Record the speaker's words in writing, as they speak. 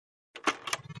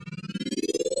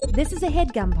This is a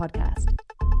HeadGum podcast.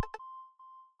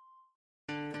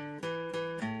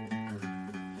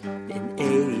 In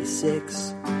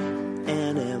 86,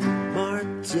 N.M.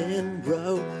 Martin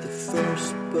wrote the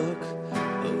first book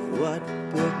of what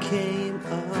became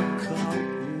a cult.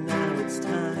 Now it's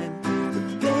time for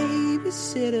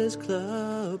Babysitter's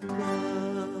Club.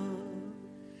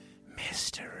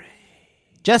 Mystery.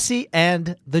 Jessi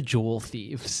and the Jewel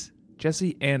Thieves.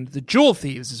 Jessi and the Jewel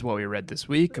Thieves is what we read this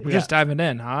week. We're just diving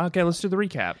in, huh? Okay, let's do the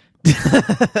recap.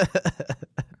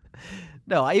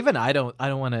 No, I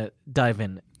don't want to dive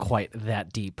in quite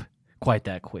that deep, quite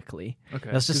that quickly.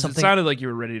 Okay, that's just something. It sounded like you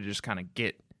were ready to just kind of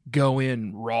go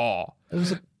in raw.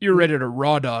 You were ready to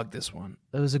raw dog this one.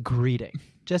 It was a greeting.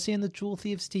 Jessi and the Jewel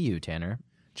Thieves to you, Tanner.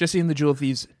 Jessi and the Jewel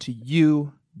Thieves to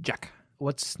you, Jack.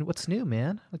 What's new,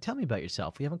 man? Tell me about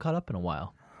yourself. We haven't caught up in a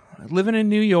while. Living in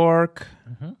New York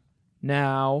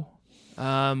now.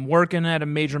 Working at a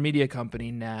major media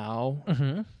company now.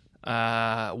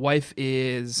 Wife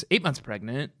is 8 months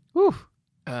pregnant. Whew.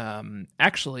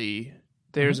 Actually,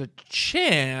 there's a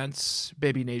chance,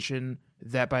 Baby Nation,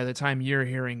 that by the time you're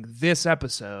hearing this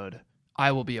episode,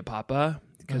 I will be a papa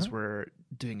because we're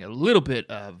doing a little bit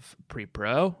of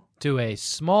pre-pro. To a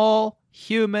small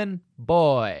human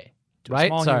boy.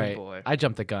 Right? Sorry, human boy. I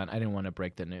jumped the gun. I didn't want to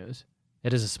break the news.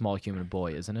 It is a small human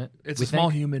boy, isn't it? It's a small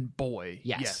human boy.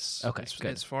 Yes. Okay,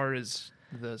 good. As far as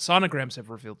the sonograms have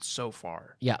revealed so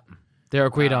far. Yeah. They're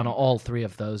agreed on all three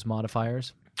of those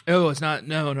modifiers. Oh, it's not.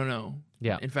 No.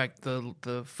 Yeah. In fact,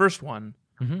 the first one,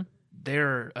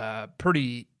 they're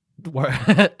pretty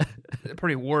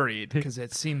worried because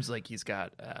it seems like he's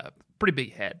got a pretty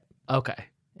big head. Okay.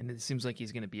 And it seems like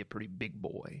he's going to be a pretty big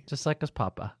boy. Just like his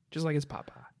papa. Just like his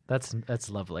papa. That's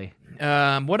lovely.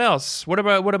 What else? What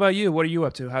about you? What are you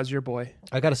up to? How's your boy?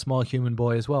 I got a small human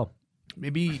boy as well.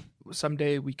 Maybe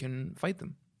someday we can fight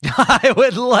them. I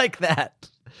would like that.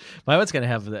 My one's going to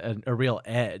have a real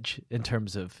edge in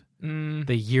terms of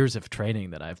the years of training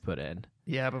that I've put in.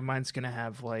 Yeah, but mine's going to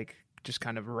have like just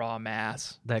kind of raw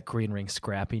mass. That green ring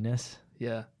scrappiness.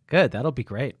 Yeah. Good. That'll be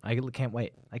great. I can't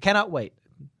wait. I cannot wait.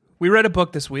 We read a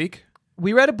book this week.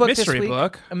 We read a book mystery this week.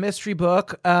 Book. A mystery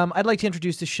book. I'd like to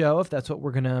introduce the show if that's what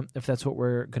we're gonna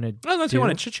do. Unless you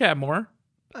want to chit chat more.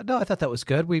 No, I thought that was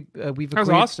good. We've agreed How's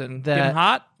Austin? that Getting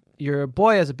hot? Your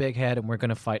boy has a big head, and we're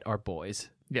gonna fight our boys.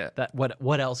 Yeah.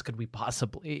 What else could we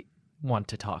possibly want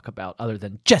to talk about other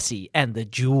than Jessi and the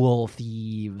Jewel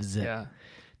Thieves? Yeah.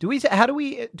 Do we say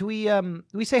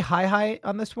hi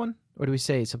on this one, or do we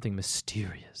say something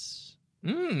mysterious?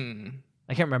 I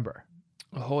can't remember.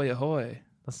 Ahoy, ahoy.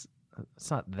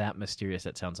 It's not that mysterious.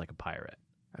 That sounds like a pirate.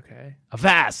 Okay.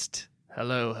 Avast.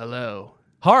 Hello, hello.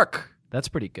 Hark. That's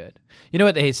pretty good. You know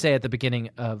what they say at the beginning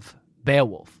of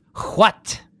Beowulf?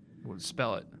 What? We'll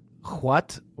spell it.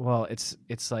 What? Well, it's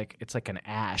like an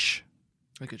ash.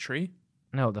 Like a tree?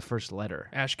 No, the first letter.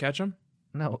 Ash Ketchum?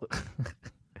 No.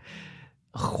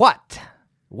 What?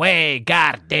 We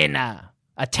Gardena.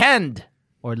 Attend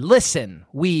or listen,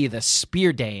 we the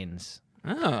Spear Danes.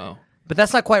 Oh. But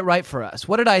that's not quite right for us.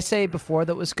 What did I say before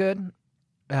that was good?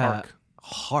 Hark.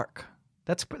 Hark.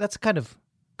 That's kind of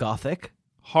gothic.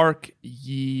 Hark,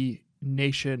 ye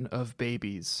nation of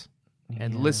babies,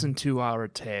 and listen to our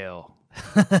tale.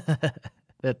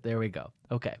 There we go.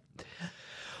 Okay.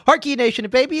 Hark, ye nation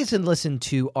of babies, and listen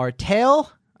to our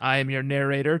tale. I am your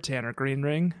narrator, Tanner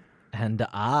Greenring. And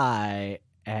I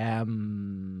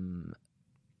am...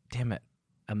 Damn it.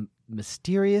 A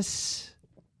mysterious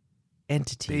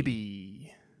entity.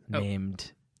 Baby.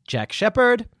 Named Jack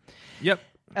Shepard. Yep.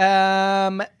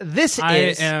 I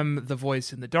am the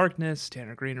voice in the darkness,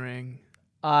 Tanner Greenring.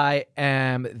 I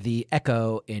am the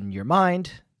echo in your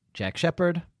mind, Jack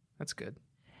Shepard. That's good.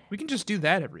 We can just do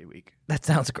that every week. That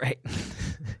sounds great.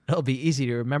 It'll be easy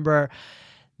to remember.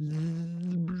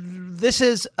 This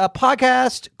is a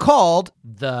podcast called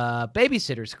The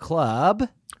Babysitter's Club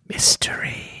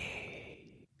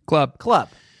Mystery Club.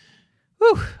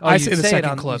 Whew. Oh, I say the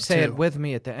second club, you say too. it with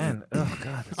me at the end. Oh,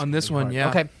 God. On this one, hard. yeah.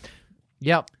 Okay.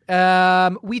 Yep.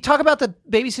 We talk about the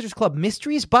Babysitter's Club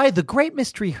mysteries by the great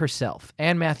mystery herself,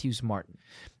 Anne Matthews Martin.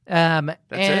 That's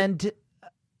it?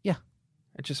 Yeah.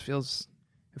 It just feels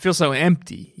so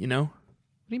empty, you know?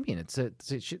 What do you mean?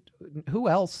 Who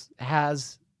else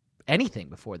has anything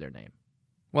before their name?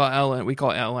 Well, Ellen, we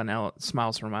call Ellen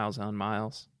Smiles for Miles, Ellen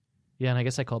Miles. Yeah, and I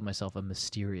guess I called myself a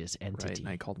mysterious entity. Right, and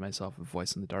I called myself a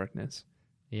voice in the darkness.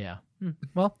 Yeah.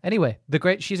 Well, anyway,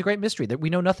 she's a great mystery. That we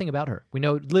know nothing about her. We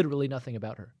know literally nothing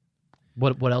about her.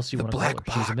 What else do you want to call her?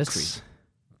 She's a mystery.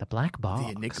 The black box. The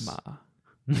enigma.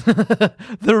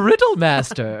 The riddle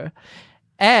master.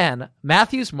 and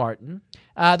Matthews Martin.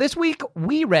 This week,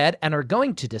 we read and are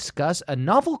going to discuss a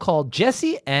novel called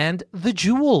Jessi and the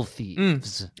Jewel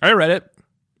Thieves. I read it.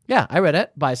 Yeah, I read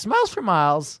it by Smiles for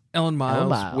Miles. Ellen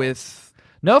Miles with...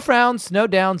 No frowns, no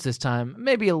downs this time.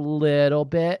 Maybe a little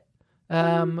bit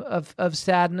of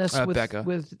sadness with Becca.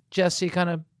 With Jessi kind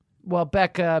of... Well,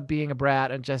 Becca being a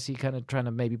brat and Jessi kind of trying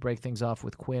to maybe break things off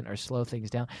with Quint or slow things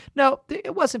down. No,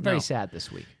 it wasn't very sad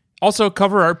this week. Also,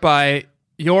 cover art by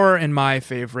your and my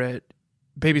favorite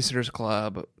Babysitters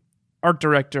Club art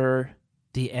director,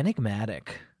 The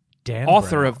enigmatic Dan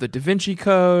author Brown. of The Da Vinci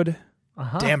Code,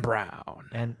 Dan Brown.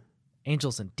 And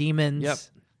Angels and Demons. Yep.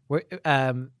 We're,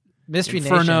 Mystery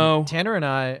Inferno. Nation. Tanner and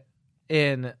I,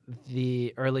 in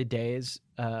the early days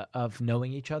of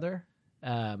knowing each other,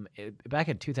 back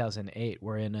in 2008,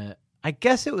 we're in a... I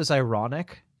guess it was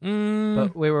ironic,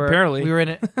 but we were... Apparently. We were in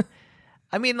it.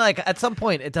 I mean, like, at some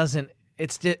point, it doesn't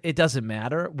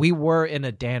matter. We were in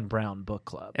a Dan Brown book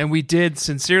club. And we did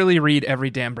sincerely read every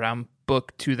Dan Brown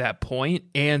book to that point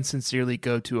and sincerely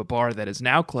go to a bar that is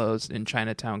now closed in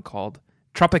Chinatown called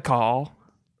Tropical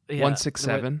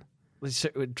 167.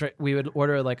 We would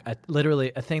order like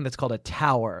literally a thing that's called a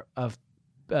tower of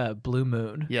Blue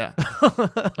Moon. Yeah.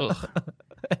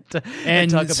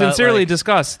 and talk about, sincerely like,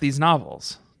 discuss these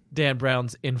novels. Dan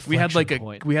Brown's inflection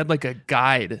We had point. a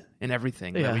guide and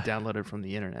everything that we downloaded from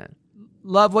the internet.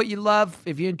 Love what you love.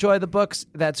 If you enjoy the books,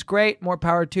 that's great. More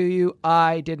power to you.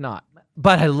 I did not.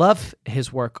 But I love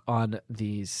his work on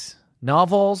these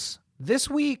novels. This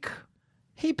week,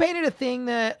 he painted a thing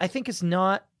that I think it's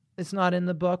not in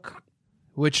the book.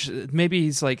 Which maybe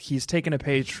he's taken a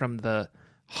page from the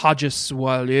Hodges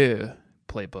Soilieu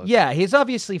playbook. Yeah, he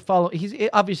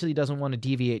obviously doesn't want to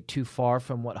deviate too far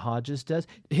from what Hodges does.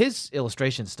 His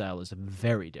illustration style is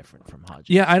very different from Hodges.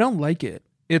 Yeah, I don't like it.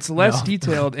 It's less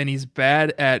detailed, and he's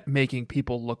bad at making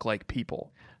people look like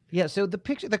people. Yeah, so the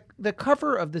picture, the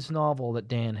cover of this novel that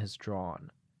Dan has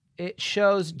drawn, it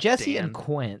shows Jessi and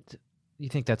Quint. You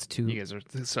think that's too... You guys are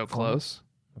so close.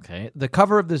 Okay. The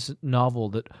cover of this novel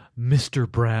that Mr.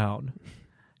 Brown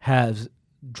has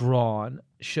drawn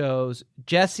shows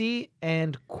Jessi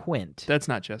and Quint. That's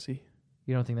not Jessi.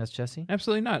 You don't think that's Jessi?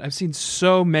 Absolutely not. I've seen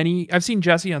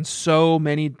Jessi on so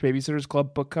many Babysitters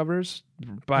Club book covers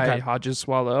by Hodges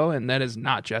Swallow, and that is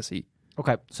not Jessi.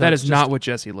 Okay. So that is not what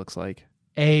Jessi looks like.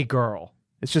 A girl.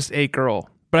 It's just a girl.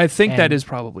 But I think that is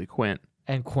probably Quint.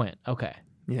 And Quint. Okay.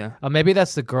 Yeah. Maybe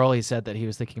that's the girl he said that he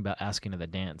was thinking about asking to the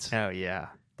dance. Oh, yeah.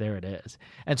 There it is.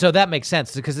 And so that makes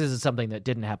sense because this is something that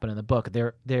didn't happen in the book.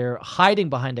 They're hiding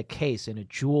behind a case in a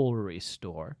jewelry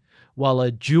store while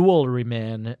a jewelry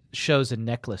man shows a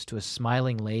necklace to a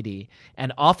smiling lady,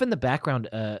 and off in the background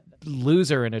a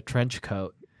loser in a trench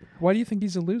coat. Why do you think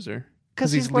he's a loser?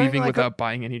 Because he's leaving without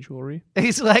buying any jewelry?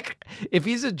 He's like, if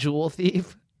he's a jewel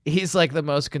thief, he's like the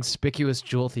most conspicuous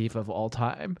jewel thief of all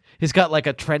time. He's got like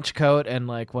a trench coat and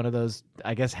like one of those,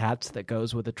 I guess, hats that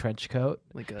goes with a trench coat.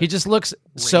 He just looks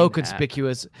so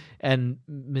conspicuous and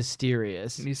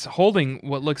mysterious. And he's holding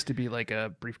what looks to be like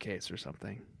a briefcase or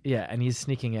something. Yeah, and he's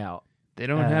sneaking out. They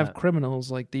don't have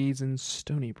criminals like these in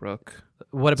Stony Brook.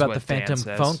 What about the phantom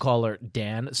phone caller,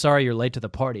 Dan? Sorry you're late to the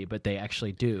party, but they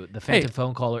actually do. The phantom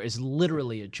phone caller is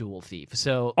literally a jewel thief.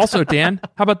 So also, Dan,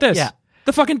 how about this? Yeah.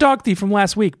 The fucking dog thief from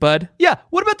last week, bud. Yeah,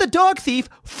 what about the dog thief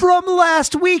from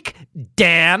last week,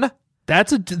 Dan?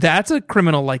 That's a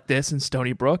criminal like this in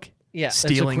Stony Brook. Yeah,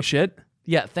 stealing shit.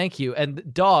 Yeah, thank you.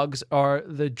 And dogs are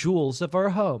the jewels of our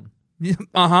home.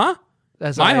 Uh-huh.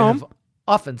 As My I home. have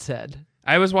often said.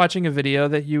 I was watching a video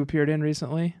that you appeared in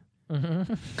recently.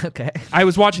 Mm-hmm. Okay. I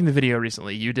was watching the video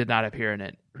recently. You did not appear in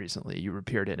it recently. You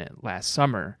appeared in it last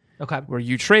summer. Okay. Where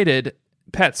you traded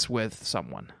pets with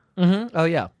someone. Mm-hmm. Oh,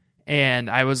 yeah.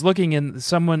 And I was looking in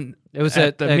someone. It was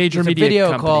at the major media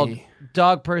video company called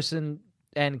 "Dog Person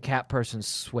and Cat Person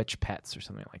Switch Pets" or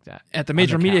something like that. At the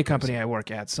major media company I work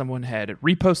at, someone had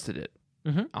reposted it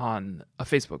on a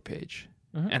Facebook page,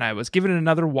 and I was giving it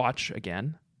another watch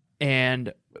again,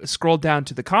 and scrolled down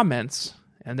to the comments,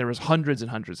 and there was hundreds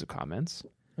and hundreds of comments.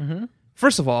 Mm-hmm.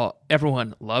 First of all,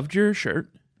 everyone loved your shirt.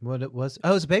 What it was? Oh,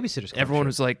 it was a Babysitter's Club Everyone shirt.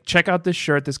 was like, "Check out this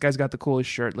shirt. This guy's got the coolest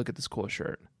shirt. Look at this cool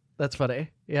shirt." That's funny.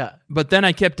 Yeah. But then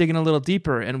I kept digging a little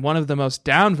deeper, and one of the most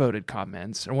downvoted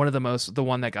comments, or the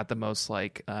one that got the most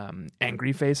like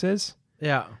angry faces,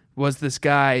 was this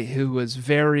guy who was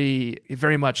very,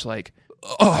 very much like,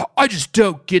 "Oh, I just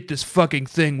don't get this fucking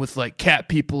thing with like cat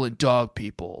people and dog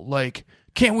people. Like,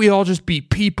 can't we all just be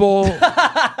people?"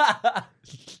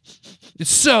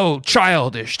 It's so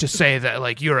childish to say that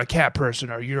like you're a cat person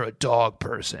or you're a dog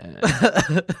person.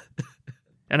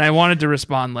 And I wanted to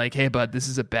respond like, "Hey, bud, this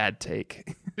is a bad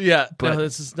take." Yeah, But- no,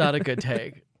 this is not a good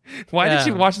take. Why did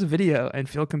you Yeah. watch the video and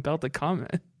feel compelled to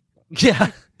comment?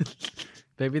 Yeah.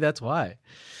 Maybe that's why.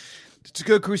 It's a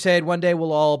good crusade. One day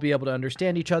we'll all be able to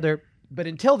understand each other. But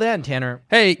until then, Tanner,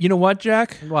 Hey, you know what,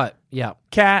 Jack? what? Yeah.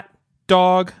 Cat,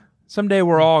 dog. Someday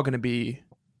we're all going to be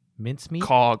Mincemeat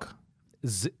cog.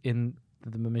 in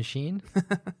the machine?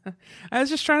 I was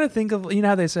just trying to think of, you know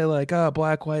how they say like, oh,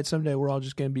 black, white, someday we're all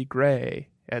just going to be gray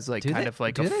as like Do kind they- of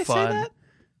like do a they say fun.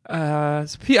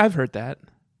 that? I've heard that.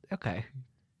 Okay.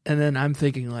 And then I'm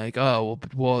thinking like, oh,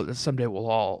 well, someday we'll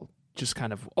all just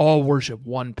kind of all worship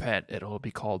one pet. It'll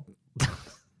be called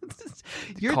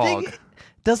Your cog. thing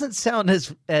doesn't sound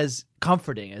as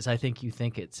comforting as I think you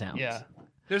think it sounds. Yeah.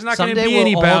 There's not going to Someday be we'll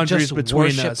any all boundaries just between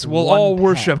worship us. We'll one all pet.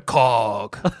 worship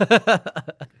cog.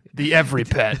 The every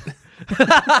pet.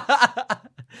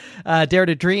 Dare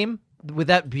to dream with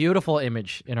that beautiful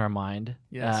image in our mind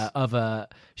Yes. of a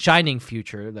shining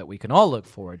future that we can all look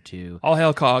forward to. All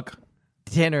hail cog.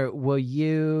 Tanner, will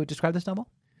you describe this novel?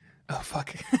 Oh,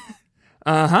 fuck.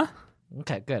 Uh-huh.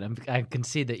 Okay, good. I can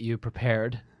see that you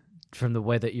prepared from the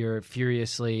way that you're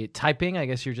furiously typing. I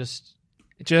guess you're just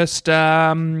Just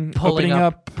pulling opening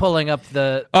up. pulling up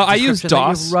the. I use description that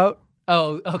you DOS. wrote.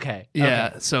 Oh, okay. Yeah,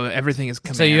 Okay. so everything is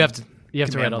command. So you have to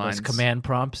write command all lines. those command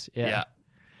prompts. Yeah.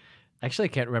 Actually, I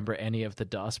can't remember any of the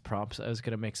DOS prompts. I was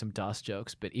going to make some DOS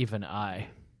jokes, but even I.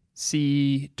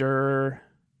 C, dir.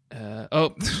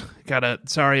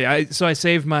 Sorry. I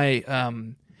saved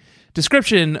my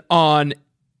description on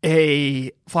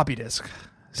a floppy disk.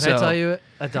 Can I tell you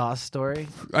a DOS story?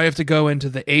 I have to go into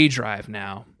the A drive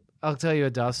now. I'll tell you a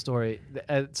DOS story.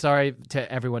 Sorry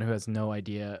to everyone who has no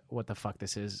idea what the fuck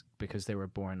this is because they were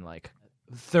born like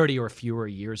 30 or fewer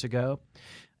years ago.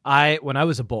 When I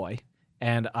was a boy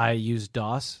and I used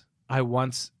DOS, I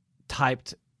once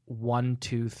typed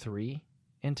 123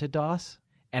 into DOS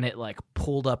and it like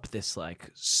pulled up this like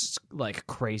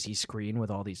crazy screen with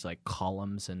all these like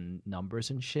columns and numbers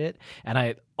and shit. And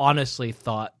I honestly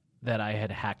thought that I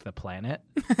had hacked the planet.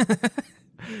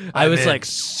 I was like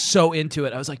so into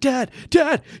it. I was like, Dad,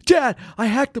 I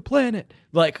hacked the planet.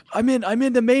 Like I'm in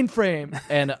the mainframe.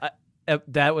 And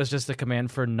that was just the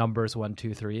command for numbers 1,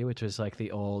 2, 3, which was like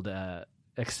the old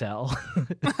Excel.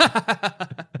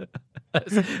 I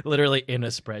was literally in a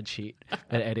spreadsheet.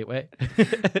 But anyway.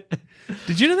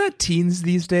 Did you know that teens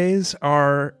these days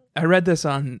are? I read this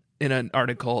in an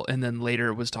article, and then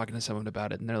later was talking to someone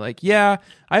about it, and they're like, "Yeah,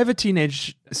 I have a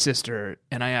teenage sister,"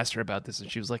 and I asked her about this, and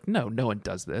she was like, "No, no one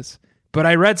does this." But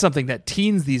I read something that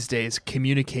teens these days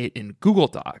communicate in Google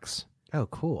Docs. Oh,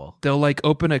 cool. They'll like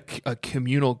open a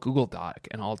communal Google Doc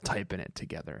and all type in it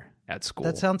together at school.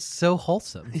 That sounds so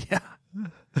wholesome. Yeah.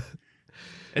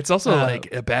 It's also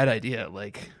like a bad idea.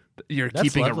 Like you're That's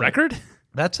keeping lovely. a record.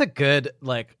 That's a good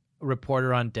like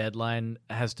reporter on Deadline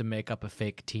has to make up a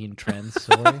fake teen trend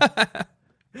story.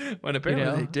 When apparently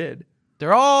know? they did.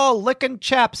 They're all licking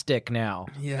chapstick now.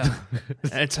 Yeah.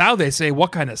 It's how they say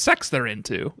what kind of sex they're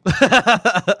into.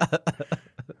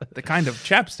 The kind of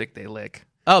chapstick they lick.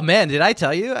 Oh man, did I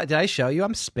tell you? Did I show you?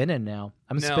 I'm spinning now.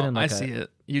 I'm spinning like I see it.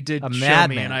 You did a show me,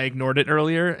 madman. and I ignored it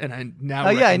earlier, and I now Oh,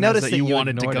 yeah, I recognize noticed that that you you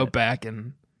wanted to ignored go it. back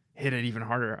and hit it even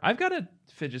harder. I've got a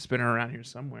fidget spinner around here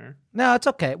somewhere. No, it's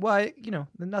okay. Well, there's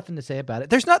nothing to say about it.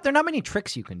 There are not many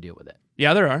tricks you can do with it.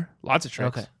 Yeah, there are lots of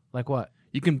tricks. Okay, like what?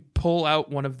 You can pull out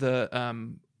one of the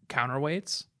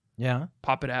counterweights, Yeah.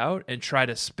 pop it out, and try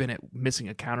to spin it missing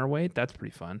a counterweight. That's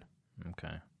pretty fun.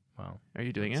 Okay. Well, Are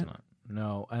you doing it's it? not.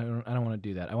 No, I don't want to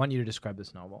do that. I want you to describe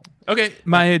this novel. Okay,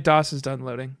 my DOS is done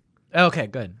loading. Okay,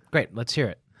 good. Great. Let's hear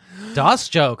it. DOS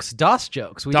jokes.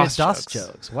 We DOS did DOS jokes.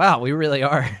 jokes. Wow, we really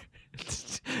are.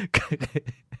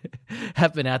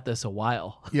 Have been at this a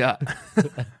while. Yeah.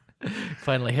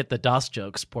 Finally hit the DOS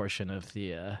jokes portion of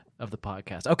the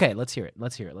podcast. Okay, let's hear it.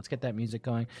 Let's get that music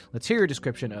going. Let's hear your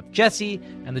description of Jessi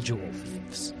and the Jewel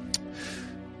Thieves.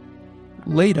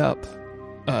 Laid up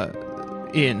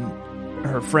in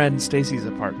her friend Stacy's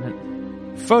apartment,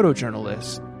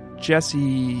 photojournalist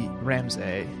Jessi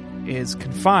Ramsey is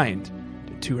confined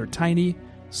to her tiny,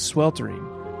 sweltering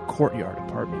courtyard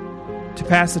apartment. To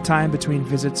pass the time between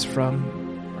visits from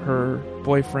her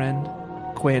boyfriend,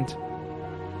 Quint,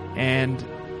 and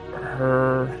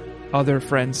her other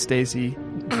friend, Stacy,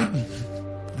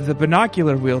 the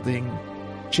binocular-wielding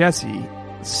Jessi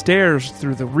stares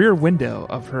through the rear window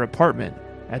of her apartment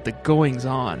at the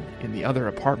goings-on in the other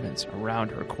apartments around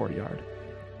her courtyard.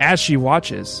 As she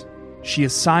watches, she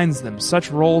assigns them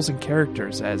such roles and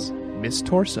characters as Miss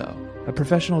Torso, a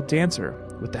professional dancer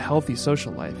with a healthy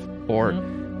social life, or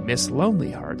Miss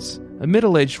Lonely Hearts, a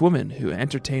middle-aged woman who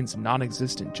entertains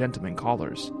non-existent gentlemen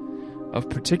callers. Of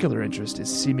particular interest is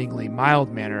seemingly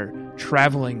mild-mannered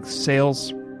traveling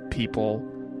salespeople,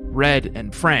 Red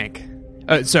and Frank.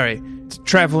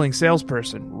 Traveling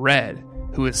salesperson, Red,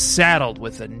 who is saddled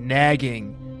with a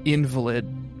nagging invalid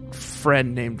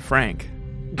friend named Frank.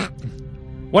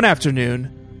 One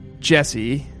afternoon,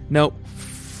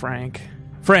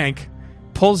 Frank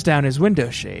pulls down his window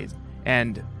shade,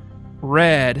 and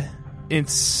Red's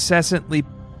incessant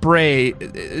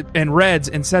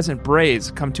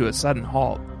brays come to a sudden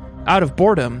halt. Out of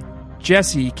boredom,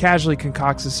 Jessi casually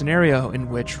concocts a scenario in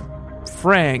which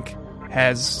Frank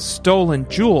has stolen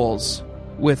jewels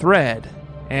with Red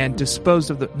and disposed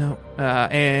of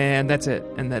and that's it.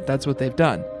 And that's what they've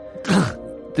done.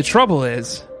 The trouble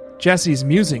is, Jessi's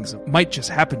musings might just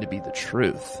happen to be the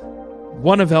truth.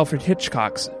 One of Alfred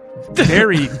Hitchcock's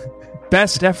very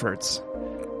best efforts.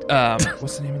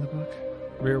 What's the name of the book?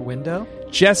 Rear Window?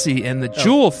 Jessi and the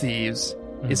Jewel Thieves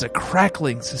is a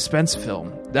crackling suspense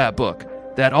film, book,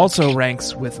 that also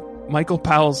ranks with Michael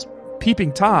Powell's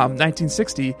Peeping Tom,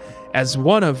 1960, as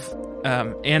one of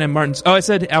Anna Martin's... Oh, I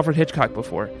said Alfred Hitchcock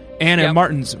before. Anna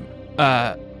Martin's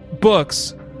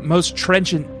books, most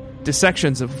trenchant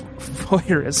dissections of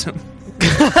voyeurism.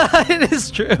 It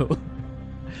is true.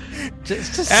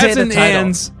 Just as in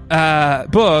Anne's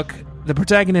book, the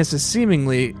protagonist is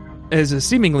a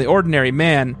seemingly ordinary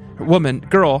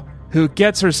girl who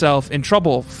gets herself in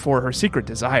trouble for her secret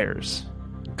desires.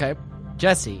 Okay.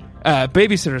 Jessi.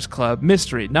 Babysitter's Club,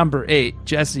 Mystery, number 8,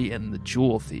 Jessi and the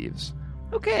Jewel Thieves.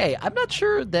 Okay, I'm not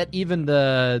sure that even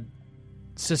the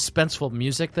suspenseful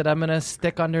music that I'm going to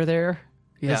stick under there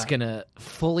is going to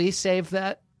fully save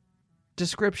that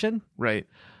description. Right.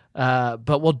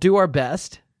 But we'll do our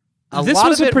best. This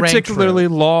was a particularly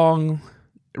long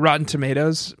Rotten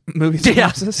Tomatoes movie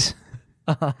synopsis.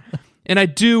 Uh-huh. And I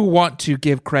do want to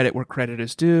give credit where credit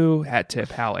is due. Hat tip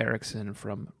Hal Erickson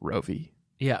from Rovi.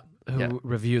 Yeah, who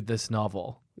reviewed this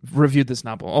novel.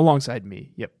 Alongside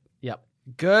me. Yep.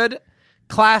 Good.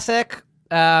 Classic.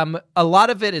 A lot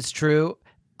of it is true.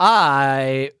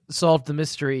 I solved the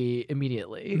mystery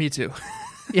immediately. Me too.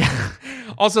 Yeah.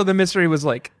 Also, the mystery was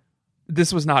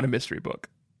this was not a mystery book.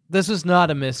 This was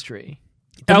not a mystery.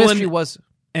 The Ellen mystery was...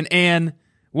 And Anne,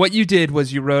 what you did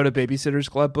was you wrote a Babysitter's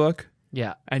Club book.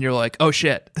 Yeah. And you're like, oh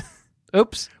shit.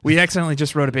 Oops. We accidentally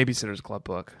just wrote a Babysitter's Club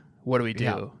book. What do we do?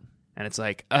 Yeah. And it's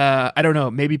like, I don't know,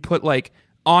 maybe put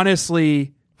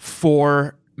honestly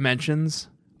 4 mentions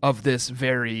of this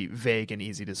very vague and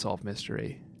easy to solve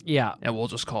mystery. Yeah. And we'll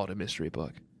just call it a mystery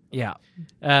book. Yeah.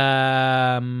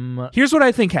 Here's what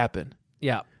I think happened.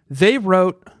 Yeah. They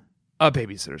wrote a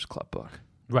Babysitter's Club book.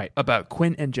 Right. About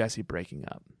Quint and Jessi breaking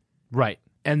up. Right.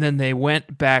 And then they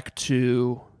went back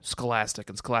to Scholastic,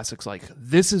 and Scholastic's like,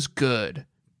 this is good,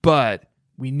 but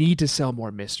we need to sell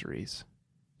more mysteries.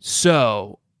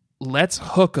 So let's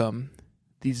hook them,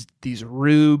 these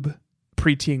rube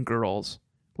preteen girls.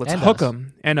 Let's hook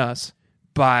them, and us,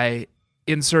 by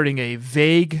inserting a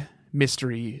vague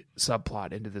mystery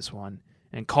subplot into this one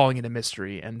and calling it a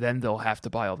mystery, and then they'll have to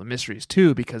buy all the mysteries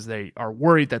too because they are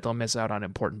worried that they'll miss out on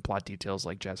important plot details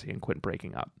like Jessi and Quint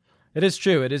breaking up. It is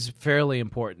true. It is fairly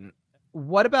important.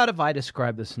 What about if I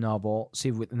describe this novel,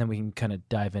 and then we can kind of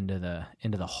dive into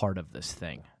the heart of this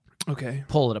thing. Okay.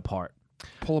 Pull it apart.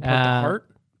 Pull apart the heart?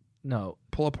 No.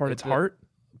 Pull apart its heart?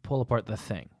 Pull apart the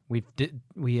thing. We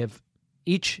have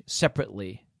each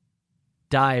separately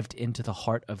dived into the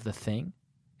heart of the thing,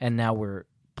 and now we're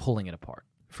pulling it apart.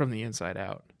 From the inside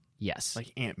out. Yes.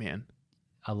 Like Ant-Man.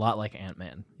 A lot like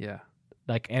Ant-Man. Yeah.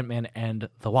 Like Ant-Man and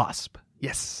the Wasp.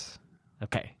 Yes.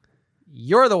 Okay.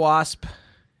 You're the Wasp.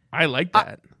 I like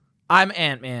that. I'm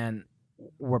Ant-Man.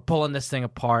 We're pulling this thing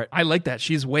apart. I like that.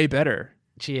 She's way better.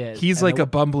 She is. He's like a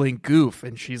bumbling goof,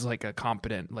 and she's like a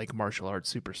competent martial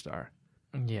arts superstar.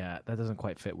 Yeah, that doesn't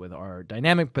quite fit with our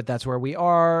dynamic, but that's where we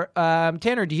are.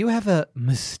 Tanner, do you have a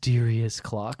mysterious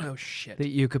clock? Oh, shit. That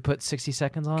you could put 60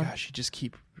 seconds on? Gosh, you just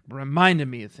keep reminding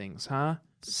me of things, huh?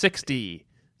 60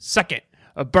 second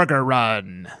a burger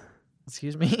run.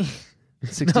 Excuse me?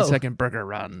 60-second burger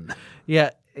run. Yeah,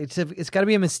 it's got to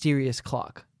be a mysterious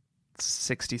clock.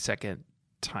 60-second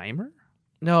timer?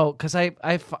 No, because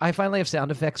I finally have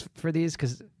sound effects for these,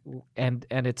 and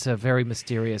it's a very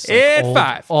mysterious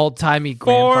old-timey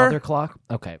grandfather clock.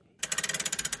 Okay.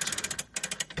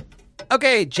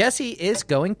 Okay, Jessi is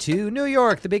going to New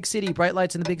York, the big city, bright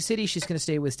lights in the big city. She's going to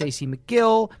stay with Stacey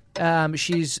McGill.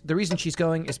 The reason she's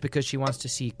going is because she wants to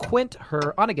see Quint,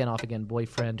 her on-again, off-again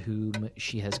boyfriend, whom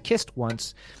she has kissed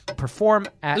once, perform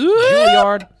at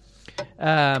Juilliard.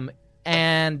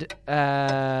 And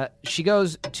she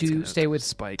goes to stay with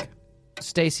Spike,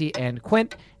 Stacey and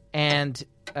Quint, and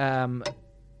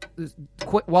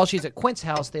while she's at Quint's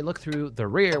house, they look through the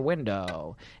rear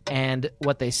window, and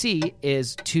what they see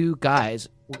is two guys,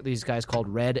 these guys called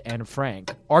Red and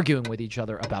Frank, arguing with each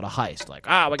other about a heist. Like,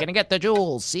 we're going to get the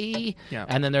jewels, see? Yeah.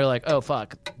 And then they're like, oh,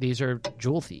 fuck, these are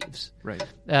jewel thieves. Right.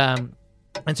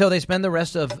 And so they spend the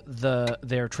rest of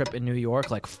their trip in New York,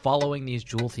 like, following these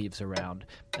jewel thieves around.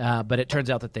 But it turns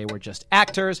out that they were just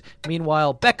actors.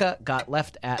 Meanwhile, Becca got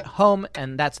left at home,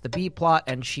 and that's the B plot,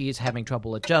 and she's having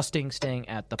trouble adjusting, staying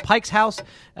at the Pike's house.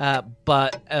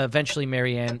 But eventually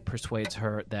Marianne persuades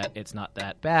her that it's not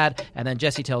that bad, and then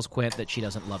Jessi tells Quint that she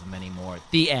doesn't love him anymore.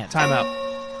 The end. Time up.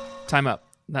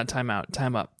 Not time out.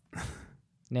 Time up.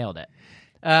 Nailed it.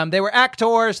 They were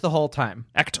actors the whole time.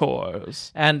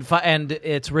 Actors. And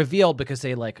it's revealed because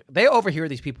they overhear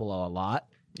these people a lot.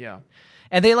 Yeah.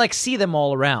 And they see them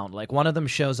all around. Like one of them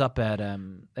shows up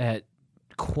at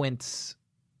Quint's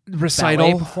recital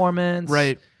ballet performance.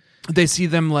 Right. They see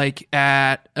them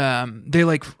at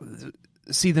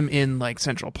see them in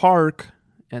Central Park,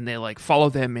 and they follow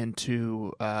them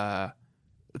into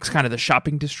it's kind of the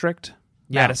shopping district,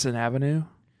 Madison Avenue.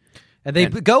 And they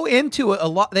go into a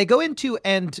lot. They go into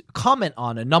and comment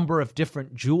on a number of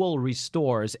different jewelry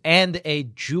stores and a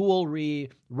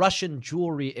Russian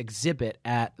jewelry exhibit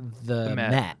at the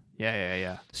Met.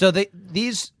 Yeah. So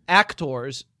these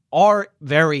actors are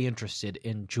very interested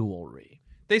in jewelry.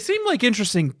 They seem like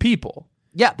interesting people.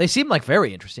 Yeah, they seem like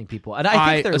very interesting people, and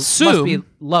I think assume must be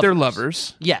lovers. They're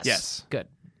lovers. Yes. Good.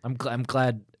 I'm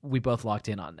glad we both locked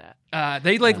in on that.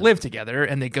 They live together,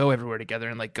 and they go everywhere together,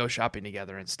 and go shopping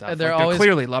together and stuff. And they're always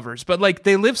clearly lovers, but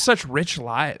they live such rich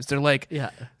lives. They're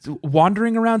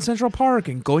wandering around Central Park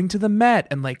and going to the Met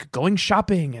and going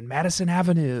shopping in Madison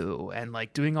Avenue and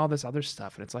doing all this other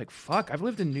stuff. And it's fuck, I've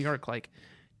lived in New York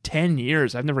 10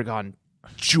 years. I've never gone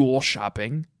jewel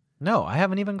shopping. No, I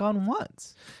haven't even gone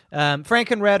once. Frank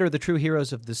and Red are the true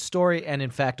heroes of this story, and in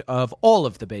fact of all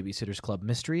of the Babysitters Club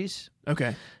mysteries.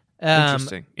 Okay.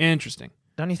 Interesting.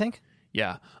 Don't you think?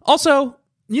 Yeah. Also,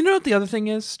 you know what the other thing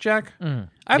is, Jack?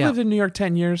 I've lived in New York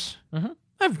 10 years. Mm-hmm.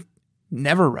 I've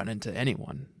never run into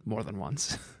anyone more than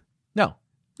once. No,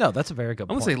 that's a very good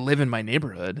point. Unless they live in my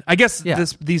neighborhood. I guess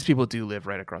these people do live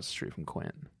right across the street from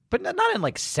Quint. But not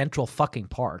in Central fucking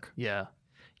Park. Yeah.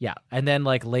 Yeah, and then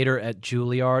later at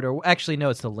Juilliard, or actually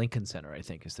no, it's the Lincoln Center, I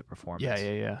think, is the performance.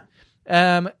 Yeah.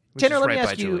 Tanner, let right me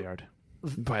ask by you. Juilliard,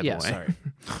 by the way. Sorry.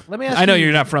 Let me ask you. I know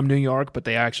you're not from New York, but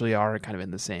they actually are kind of in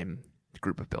the same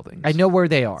group of buildings. I know where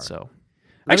they are. So,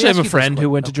 I actually have a friend who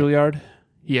went to Juilliard.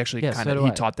 He actually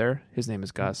he taught there. His name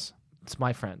is Gus. It's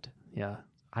my friend. Yeah.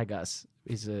 Hi, Gus.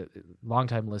 He's a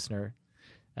longtime listener.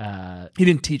 He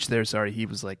didn't teach there. Sorry, he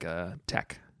was a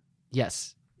tech.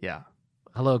 Yes. Yeah.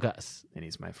 Hello, Gus. And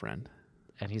he's my friend.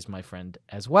 And he's my friend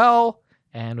as well,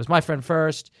 and was my friend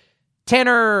first.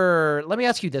 Tanner, let me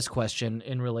ask you this question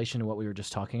in relation to what we were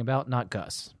just talking about, not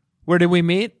Gus. Where did we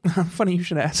meet? Funny you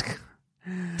should ask.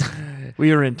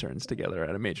 We were interns together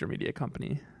at a major media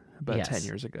company about 10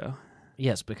 years ago.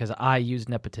 Yes, because I used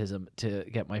nepotism to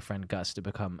get my friend Gus to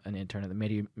become an intern at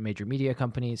the major media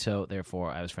company, so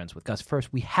therefore I was friends with Gus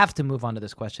first. We have to move on to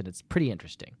this question. It's pretty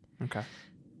interesting. Okay.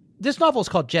 This novel is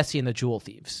called Jessi and the Jewel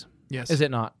Thieves. Yes. Is it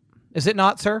not? Is it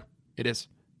not, sir? It is.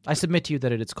 I submit to you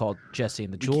that it is called Jessi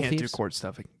and the Jewel Thieves. We can't do court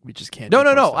stuff. We just can't. No.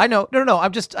 I know. No.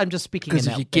 I'm just speaking. Because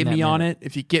if you get me on it,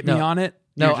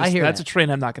 I hear that's that. a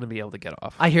train I'm not going to be able to get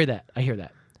off. I hear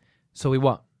that. So we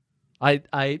won't.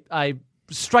 I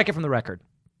strike it from the record.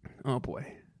 Oh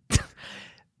boy.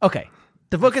 Okay.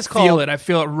 The book is called. Feel it. I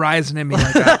feel it rising in me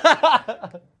like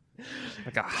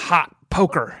a hot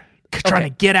poker trying to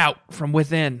get out from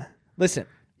within. Listen.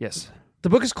 Yes. The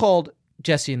book is called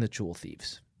Jessi and the Jewel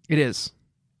Thieves. It is.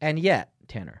 And yet,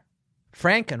 Tanner,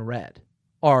 Frank and Red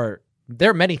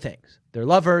they're many things. They're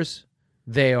lovers.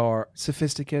 They are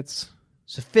sophisticates.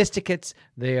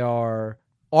 They are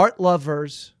art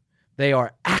lovers. They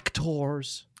are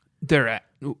actors. They're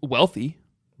wealthy.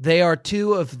 They are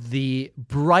two of the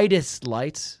brightest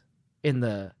lights in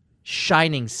the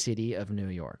shining city of New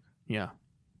York. Yeah.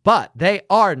 But they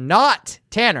are not,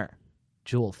 Tanner,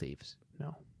 jewel thieves.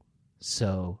 No.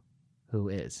 So, who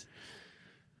is?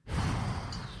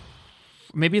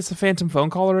 Maybe it's the phantom phone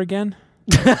caller again?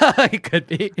 It could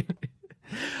be.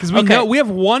 Because we know we have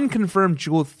one confirmed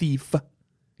jewel thief.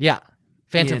 Yeah.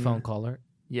 Phantom phone caller.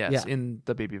 Yes, in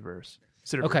the Babyverse.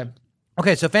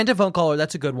 Okay, so phantom phone caller,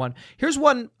 that's a good one. Here's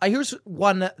one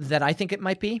that I think it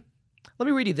might be. Let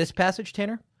me read you this passage,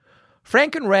 Tanner.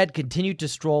 Frank and Red continued to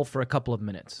stroll for a couple of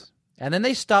minutes, and then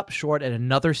they stopped short at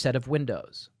another set of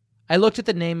windows. I looked at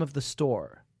the name of the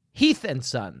store. Heath &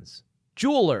 Sons.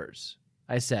 Jewelers,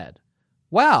 I said.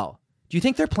 Wow, do you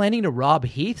think they're planning to rob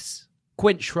Heath's?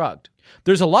 Quint shrugged.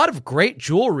 There's a lot of great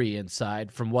jewelry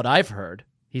inside, from what I've heard,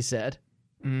 he said.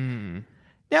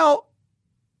 Now,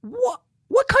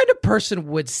 what kind of person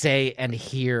would say and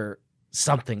hear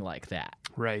something like that?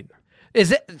 Right.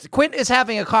 Is it Quint is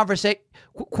having a conversation?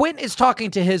 Quint is talking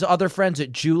to his other friends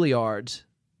at Juilliard's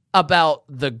about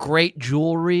the great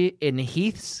jewelry in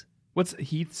Heath's. What's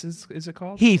Heath's is it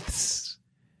called? Heath's.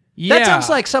 Yeah. That sounds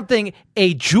like something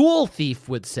a jewel thief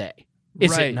would say.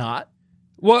 Is Right. it not?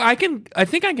 Well, I think I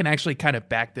can actually kind of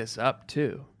back this up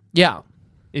too, Yeah.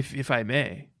 if I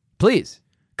may. Please.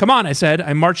 Come on, I said.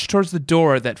 I marched towards the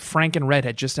door that Frank and Red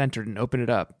had just entered and opened it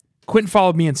up. Quentin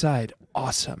followed me inside.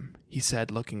 Awesome, he said,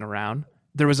 looking around.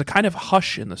 There was a kind of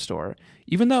hush in the store,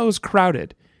 even though it was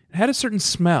crowded. It had a certain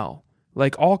smell,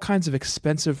 like all kinds of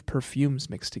expensive perfumes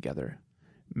mixed together.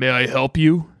 May I help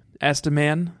you? Asked a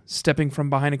man, stepping from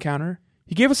behind a counter.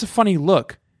 He gave us a funny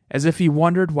look, as if he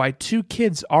wondered why 2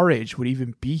 kids our age would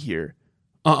even be here.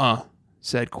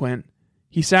 Said Quint.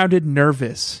 He sounded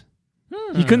nervous.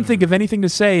 He couldn't think of anything to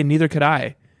say, and neither could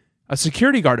I. A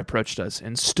security guard approached us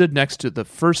and stood next to the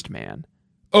first man.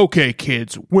 Okay,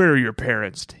 kids, where are your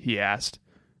parents? He asked.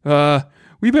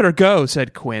 We better go,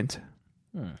 said Quint.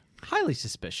 Highly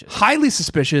suspicious. Highly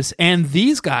suspicious, and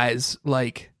these guys,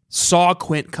 saw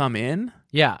Quint come in,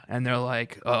 Yeah. and they're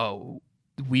like, oh,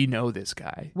 we know this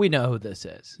guy. We know who this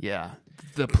is. Yeah.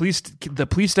 The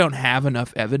police don't have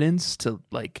enough evidence to,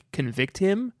 convict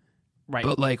him. Right.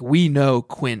 But, we know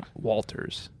Quint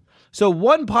Walters. So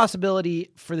one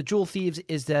possibility for the Jewel Thieves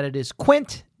is that it is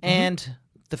Quint and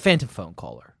the phantom phone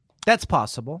caller. That's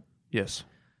possible. Yes.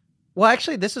 Well,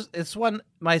 actually, it's one.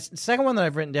 My second one that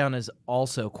I've written down is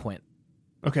also Quint.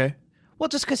 Okay. Well,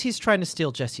 just because he's trying to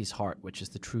steal Jessie's heart, which is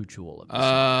the true jewel of the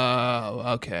Oh,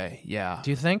 okay. Yeah. Do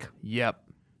you think? Yep.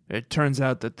 It turns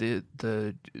out that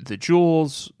the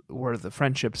jewels were the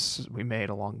friendships we made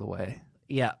along the way.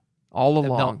 Yeah. All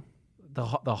along.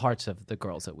 The hearts of the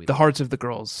girls that we The hearts of the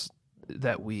girls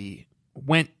that we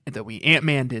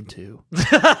Ant-Man'd into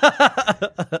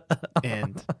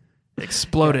and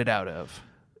exploded out of.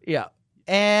 Yeah.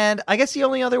 And I guess the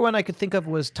only other one I could think of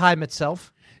was Time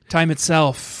Itself. Time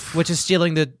Itself. Which is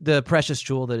stealing the precious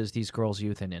jewel that is these girls'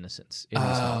 youth and innocence in these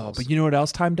novels. But you know what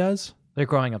else time does? They're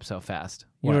growing up so fast.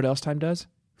 You know what else time does?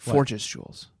 Forges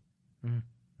jewels.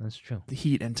 That's true. The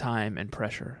heat and time and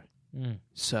pressure.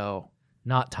 So...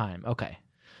 Not time. Okay.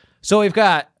 So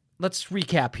let's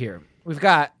recap here. We've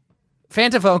got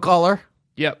phantom phone caller,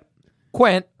 Yep.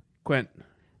 Quint,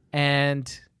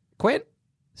 And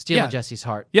stealing Yeah. Jessie's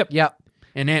heart. Yep. Yep.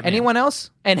 And Ant-Man. Anyone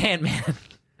else? And Ant-Man.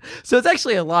 So it's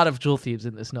actually a lot of jewel thieves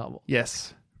in this novel.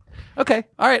 Yes. Okay.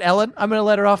 All right, Ellen. I'm going to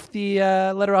let her off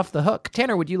the hook.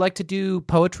 Tanner, would you like to do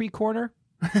Poetry Corner?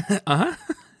 Uh-huh.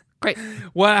 Great.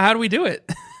 Well, how do we do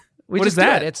it? We What just is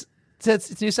that? do it.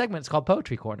 It's a new segment. It's called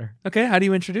Poetry Corner. Okay, how do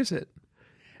you introduce it?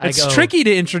 I It's go- tricky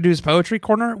to introduce Poetry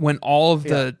Corner when all of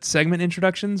the segment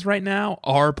introductions right now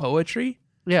are poetry.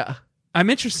 Yeah.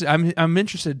 I'm interested. I'm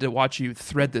interested to watch you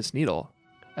thread this needle.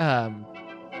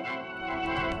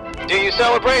 Do you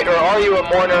celebrate or are you a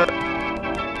mourner?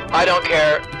 I don't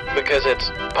care because it's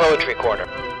Poetry Corner.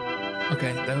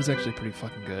 Okay, that was actually pretty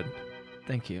fucking good.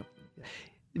 Thank you.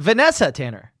 Vanessa,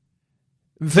 Tanner.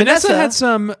 Vanessa had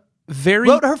some very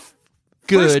Wrote her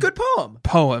good first good poem.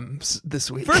 poems this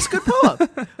week. First good poem.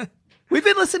 We've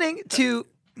been listening to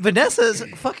Vanessa's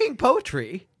fucking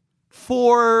poetry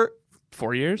for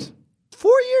 4 years.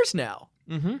 4 years now.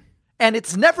 Mm-hmm. And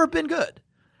it's never been good.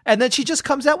 And then she just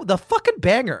comes out with a fucking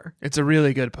banger. It's a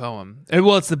really good poem.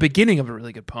 Well, it's the beginning of a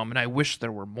really good poem, and I wish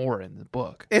there were more in the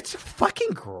book. It's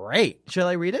fucking great. Shall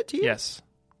I read it to you? Yes.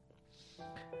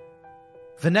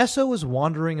 Vanessa was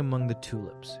wandering among the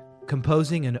tulips,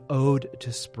 composing an ode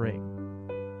to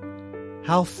spring.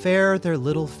 How fair their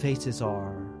little faces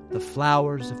are, the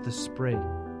flowers of the spring,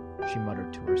 she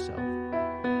muttered to herself,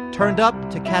 turned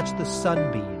up to catch the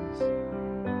sunbeams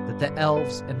that the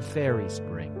elves and fairies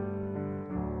bring.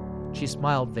 She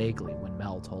smiled vaguely when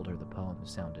Mel told her the poem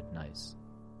sounded nice.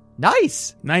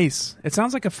 Nice! Nice. It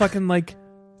sounds like a fucking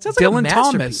Sounds Dylan like a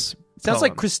Thomas. masterpiece. Sounds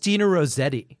like poem. Christina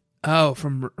Rossetti. Oh,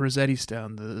 from Rossetti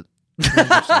Stone, the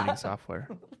language learning software.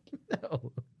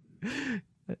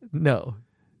 No.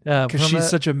 Because she's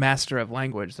such a master of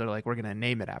language, they're like, we're going to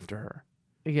name it after her.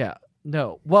 Yeah.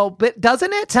 No. Well, but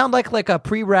doesn't it sound like a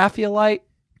pre-Raphaelite?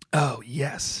 Oh,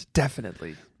 yes,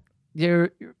 definitely.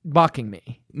 You're mocking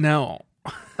me. No.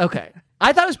 Okay.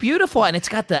 I thought it was beautiful, and it's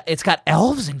got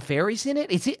elves and fairies in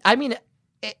it.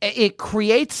 It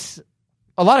creates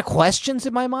a lot of questions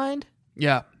in my mind.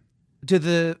 Yeah. Do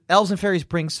the elves and fairies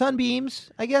bring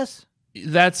sunbeams, I guess?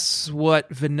 That's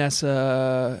what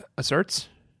Vanessa asserts.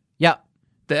 Yeah.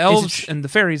 The elves and the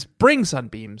fairies bring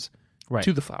sunbeams Right.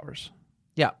 to the flowers.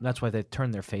 Yeah, that's why they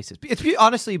turn their faces. It's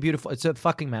honestly beautiful. It's a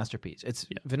fucking masterpiece. It's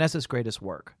Vanessa's greatest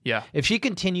work. Yeah. If she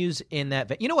continues in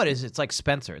that, you know what it is? It's like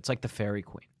Spencer. It's like the Fairy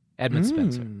Queen, Edmund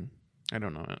Spencer. I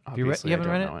don't know it. You Obviously, haven't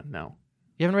I read don't it? know it. No.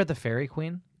 You haven't read the Fairy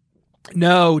Queen?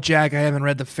 No, Jack, I haven't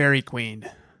read The Fairy Queen.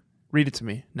 Read it to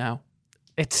me now.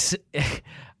 It's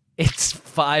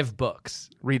 5 books.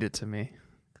 Read it to me.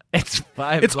 It's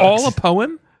 5. It's books. all a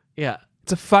poem? Yeah.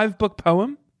 It's a 5-book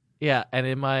poem? Yeah, and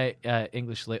in my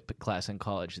English lit class in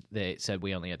college, they said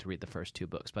we only had to read the first 2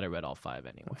 books, but I read all 5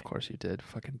 anyway. Of course you did.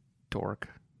 Fucking dork.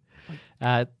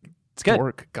 It's good.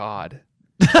 Dork God.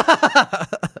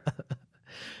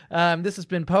 This has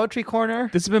been Poetry Corner.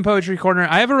 This has been Poetry Corner.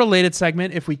 I have a related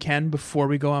segment if we can before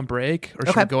we go on break. Or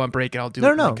should we go on break and I'll do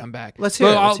it when we come back? Let's hear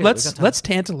it. Let's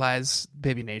tantalize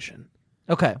Baby Nation.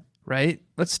 Okay. Right?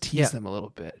 Let's tease them a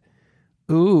little bit.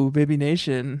 Ooh, Baby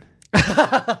Nation.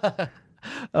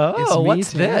 Oh,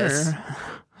 what's this?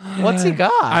 What's he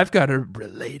got? I've got a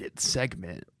related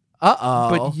segment. Uh-oh.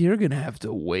 But you're going to have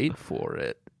to wait for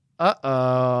it.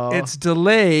 Uh-oh. It's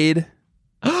delayed.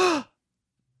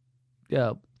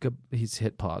 Yeah, he's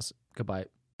hit pause. Goodbye.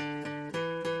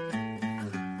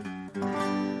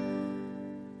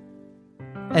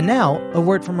 And now, a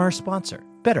word from our sponsor,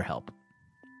 BetterHelp.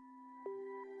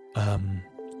 A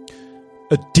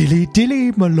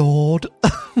dilly, my lord.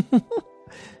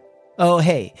 Oh,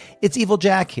 hey, it's Evil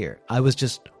Jack here. I was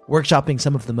just workshopping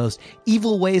some of the most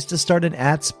evil ways to start an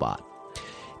ad spot.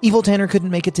 Evil Tanner couldn't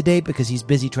make it today because he's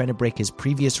busy trying to break his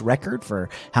previous record for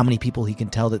how many people he can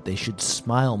tell that they should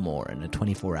smile more in a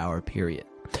 24-hour period.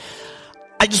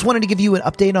 I just wanted to give you an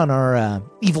update on our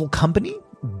evil company,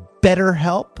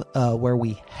 BetterHelp, where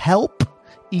we help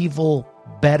evil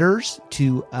bettors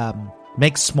to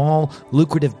make small,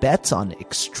 lucrative bets on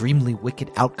extremely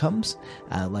wicked outcomes.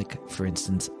 Like, for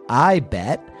instance, I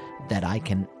bet that I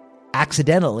can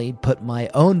accidentally put my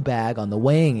own bag on the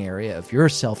weighing area of your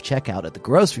self-checkout at the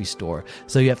grocery store,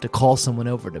 so you have to call someone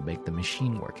over to make the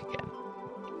machine work again.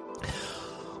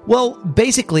 Well,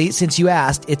 basically, since you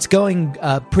asked, it's going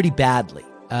pretty badly.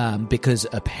 Because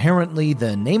apparently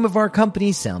the name of our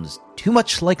company sounds too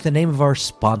much like the name of our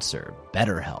sponsor,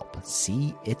 BetterHelp.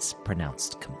 See, it's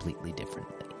pronounced completely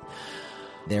differently.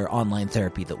 They're online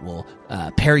therapy that will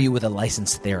pair you with a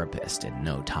licensed therapist in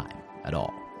no time at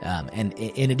all. And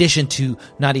in addition to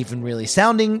not even really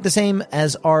sounding the same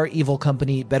as our evil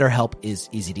company, BetterHelp is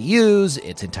easy to use,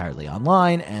 it's entirely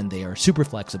online, and they are super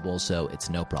flexible, so it's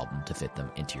no problem to fit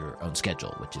them into your own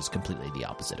schedule, which is completely the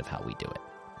opposite of how we do it.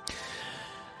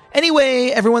 Anyway,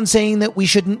 everyone's saying that we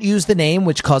shouldn't use the name,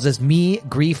 which causes me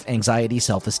grief, anxiety,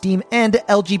 self-esteem, and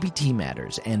LGBT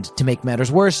matters. And to make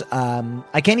matters worse,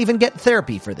 I can't even get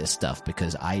therapy for this stuff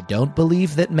because I don't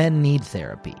believe that men need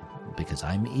therapy, because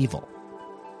I'm evil.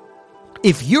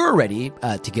 If you're ready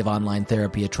to give online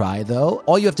therapy a try, though,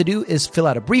 all you have to do is fill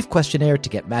out a brief questionnaire to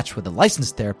get matched with a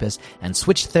licensed therapist and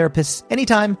switch therapists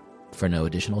anytime for no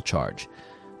additional charge.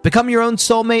 Become your own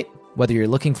soulmate, whether you're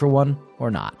looking for one or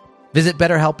not. Visit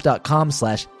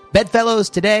BetterHelp.com/Bedfellows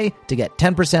today to get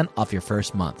 10% off your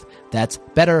first month. That's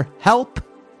BetterHelp,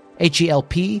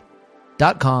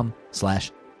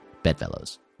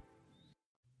 HELP.com/Bedfellows.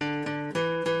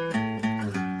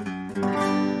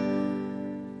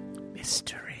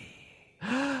 Mystery.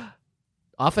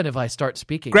 Often if I start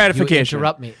speaking, Gratification. you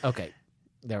interrupt me. Okay,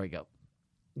 there we go.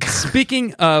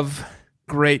 Speaking of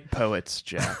great poets,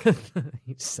 Jack. You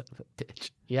son of a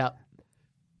bitch. Yeah.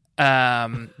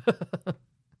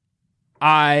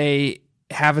 I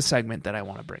have a segment that I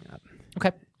want to bring up.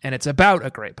 Okay. And it's about a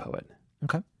great poet.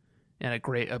 Okay. And a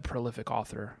prolific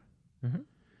author. Mm-hmm.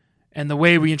 And the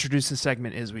way we introduce the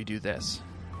segment is we do this.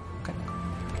 Okay.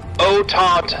 O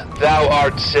taunt, thou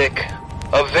art sick,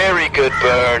 a very good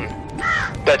burn,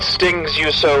 that stings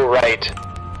you so right,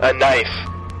 a knife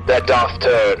that doth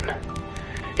turn.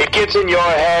 It gets in your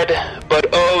head, but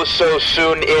oh so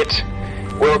soon it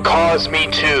will cause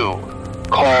me to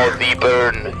call the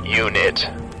burn unit.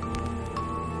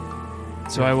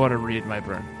 So I want to read my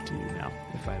burn to you now,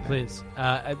 if I may. Please.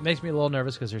 It makes me a little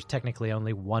nervous because there's technically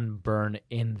only one burn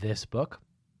in this book.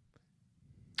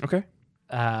 Okay.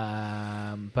 But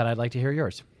I'd like to hear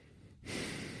yours.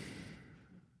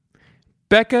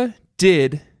 Becca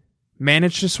did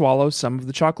manage to swallow some of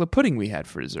the chocolate pudding we had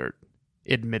for dessert,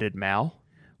 admitted Mal.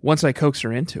 Once I coaxed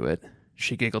her into it,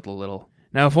 she giggled a little.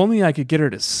 Now, if only I could get her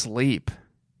to sleep.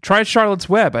 Try Charlotte's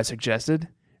Web, I suggested.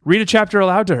 Read a chapter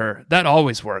aloud to her. That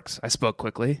always works, I spoke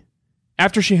quickly.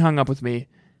 After she hung up with me,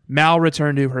 Mal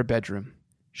returned to her bedroom.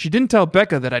 She didn't tell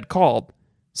Becca that I'd called,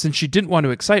 since she didn't want to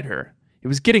excite her. It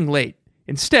was getting late.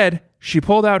 Instead, She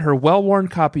pulled out her well-worn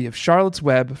copy of Charlotte's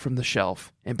Web from the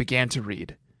shelf and began to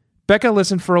read. Becca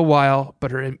listened for a while,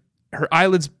 but her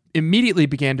eyelids immediately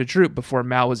began to droop before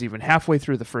Mal was even halfway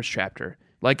through the first chapter.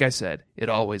 Like I said, it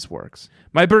always works.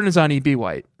 My burn is on E.B.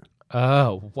 White.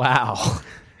 Oh, wow.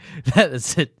 That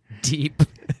is a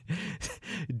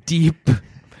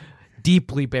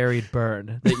deeply buried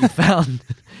burn that you found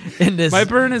in this. My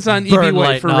burn is on E.B.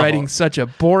 White for novel. writing such a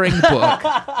boring book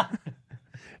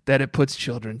that it puts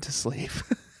children to sleep.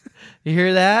 You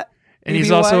hear that? And E.B.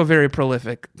 he's also White? a very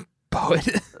prolific poet.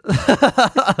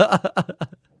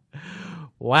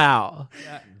 Wow.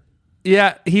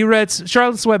 Yeah, he read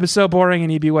Charlotte's Web is so boring,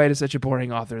 and E.B. White is such a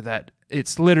boring author that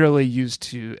it's literally used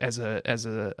to as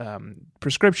a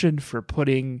prescription for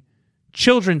putting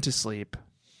children to sleep,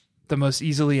 the most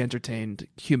easily entertained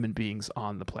human beings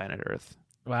on the planet Earth.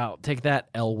 Wow. Take that,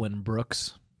 Elwyn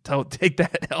Brooks. Take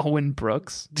that, Elwyn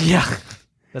Brooks. Yeah.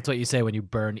 That's what you say when you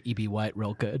burn E.B. White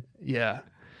real good. Yeah.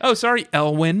 Oh, sorry,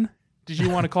 Elwyn. Did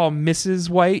you want to call Mrs.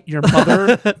 White, your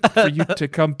mother, for you to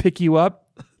come pick you up?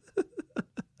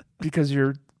 Because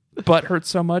your butt hurts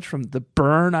so much from the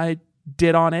burn I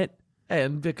did on it.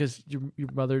 And because your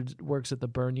mother works at the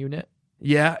burn unit.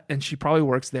 Yeah, and she probably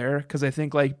works there because I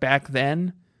think like back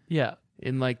then, Yeah.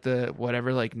 in like the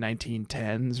whatever, like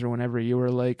 1910s or whenever you were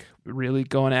like really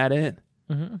going at it,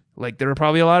 like there were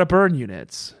probably a lot of burn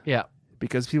units Yeah.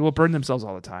 because people burned themselves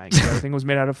all the time. 'Cause everything was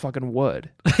made out of fucking wood.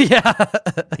 Yeah.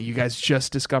 You guys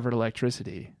just discovered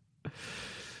electricity.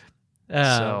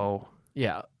 So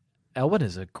yeah. Elwyn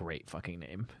is a great fucking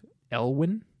name.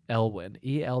 Elwyn? Elwyn.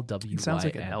 E-L-W-Y-N. It sounds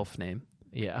like an elf name.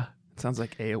 Yeah. It sounds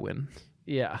like Eowyn.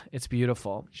 Yeah. It's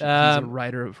beautiful. He's a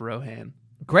writer of Rohan.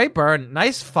 Great burn.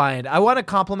 Nice find. I want to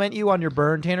compliment you on your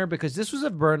burn, Tanner, because this was a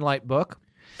burn light book.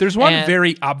 There's one And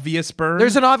very obvious burn.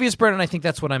 There's an obvious burn, and I think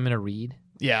that's what I'm going to read.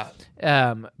 Yeah.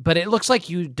 But it looks like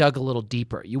you dug a little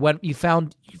deeper. You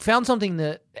found something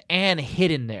that Anne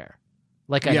hid in there,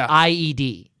 like an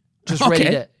IED, just ready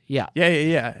to. Yeah.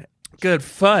 Yeah. Good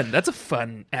fun. That's a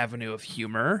fun avenue of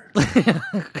humor.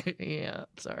 Yeah.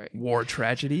 Sorry. War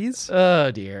tragedies.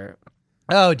 Oh dear.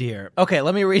 Okay,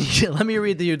 let me read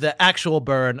you the actual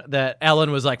burn that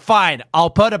Ellen was like, "Fine, I'll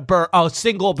put a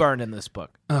single burn in this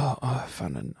book." Oh, I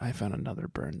found another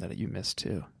burn that you missed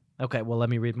too. Okay, well, let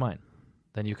me read mine.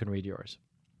 Then you can read yours.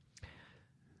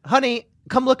 Honey,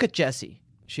 come look at Jessi,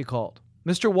 she called.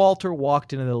 Mr. Walter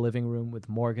walked into the living room with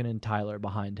Morgan and Tyler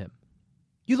behind him.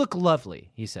 You look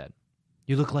lovely, he said.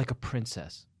 You look like a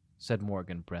princess, said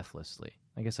Morgan breathlessly.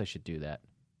 I guess I should do that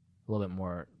a little bit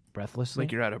more breathlessly.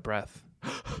 Like you're out of breath.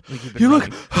 Like you've been You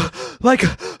running. look like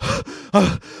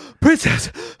a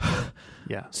princess,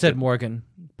 Yeah. said Morgan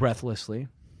breathlessly.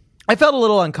 I felt a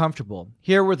little uncomfortable.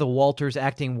 Here were the Walters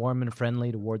acting warm and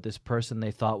friendly toward this person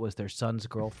they thought was their son's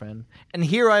girlfriend. And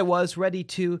here I was ready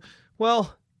to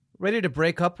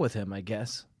break up with him, I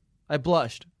guess. I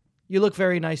blushed. You look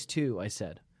very nice too, I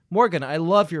said. Morgan, I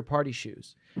love your party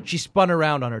shoes. She spun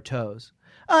around on her toes.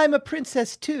 I'm a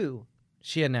princess too,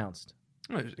 she announced.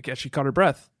 I guess she caught her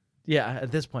breath. Yeah,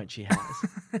 at this point she has.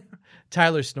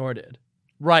 Tyler snorted.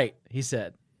 Right, he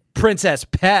said. Princess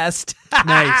Pest.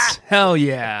 Nice. Hell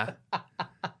yeah.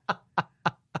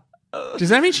 Does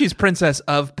that mean she's princess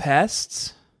of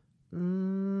pests?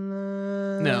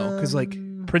 No, because like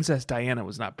Princess Diana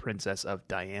was not princess of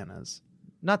Diana's.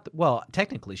 Well,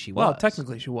 technically she was. Well,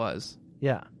 technically she was.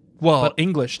 Yeah. Well, But-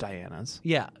 English Diana's.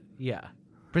 Yeah.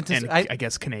 Princess. And I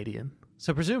guess Canadian.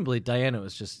 So presumably Diana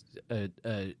was just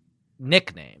a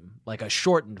nickname, like a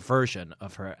shortened version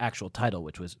of her actual title,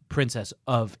 which was Princess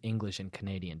of English and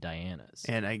Canadian Diana's.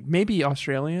 And maybe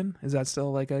Australian. Is that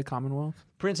still like a Commonwealth?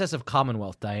 Princess of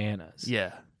Commonwealth Diana's.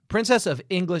 Yeah. Princess of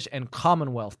English and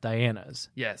Commonwealth Diana's.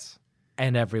 Yes.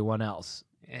 And everyone else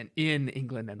And in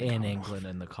England and the in Commonwealth. England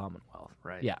and the Commonwealth.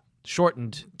 Right. Yeah.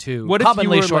 Shortened to, What if you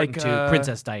commonly were shortened like, to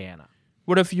Princess Diana.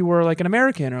 What if you were like an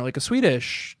American or like a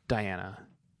Swedish Diana?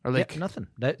 Or like Yeah, nothing.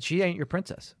 She ain't your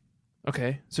princess.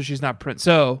 Okay, so she's not prince.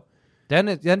 So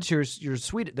Then you're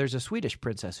Swedish. There's a Swedish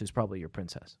princess who's probably your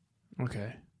princess.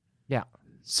 okay, Yeah.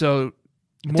 so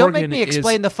Morgan Don't make me is-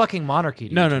 explain the fucking monarchy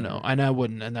to you. No, Tanner. I know I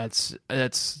wouldn't, and that's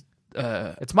It's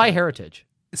my heritage.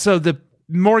 so the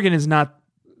Morgan is not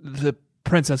the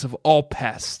princess of all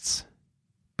pests,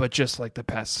 but just like the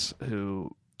pests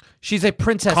who She's a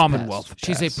princess Commonwealth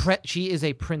pest. pest. She is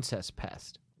a princess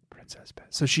pest. princess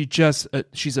pest. So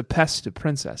she's a pest to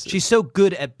princesses. She's so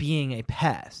good at being a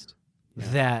pest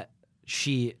that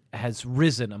she has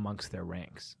risen amongst their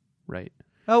ranks. right,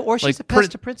 Oh, or she's Like a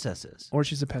pest to princesses. or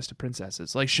she's a pest to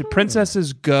princesses. Like should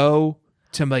princesses go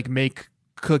to like make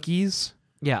cookies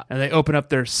Yeah, and they open up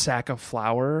their sack of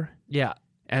flour? yeah.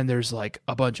 and there's like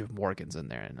a bunch of Morgans in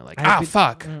there, and they're like,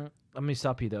 fuck. Let me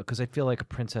stop you though, because I feel like a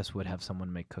princess would have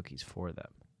someone make cookies for them.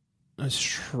 That's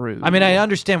true. I mean, I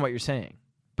understand what you're saying,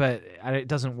 but it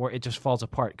doesn't work. It just falls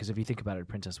apart because if you think about it, a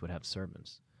princess would have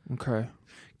servants. Okay.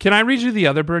 Can I read you the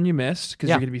other burn you missed? Because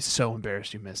Yeah. you're going to be so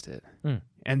embarrassed you missed it.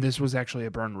 And this was actually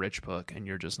a Burn Rich book, and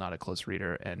you're just not a close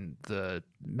reader, and the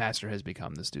master has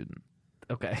become the student.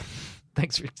 Okay.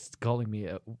 Thanks for calling me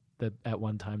at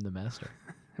one time the master.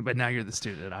 But now you're the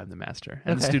student, and I'm the master.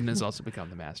 And the student has also become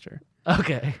the master.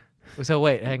 Okay. So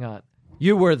wait, hang on.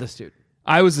 You were the student.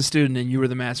 I was the student, and you were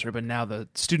the master, but now the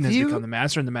student has become the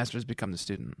master, and the master has become the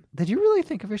student. Did you really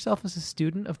think of yourself as a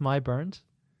student of my burns?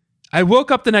 I woke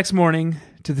up the next morning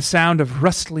to the sound of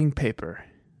rustling paper.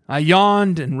 I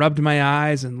yawned and rubbed my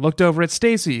eyes and looked over at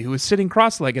Stacy, who was sitting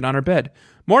cross-legged on her bed.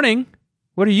 "Morning.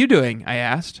 What are you doing?" I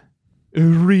asked.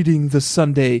 "Reading the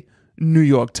Sunday New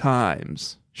York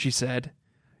Times," she said.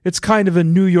 "It's kind of a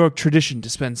New York tradition to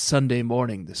spend Sunday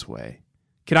morning this way."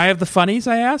 "Can I have the funnies?"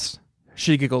 I asked.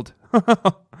 She giggled.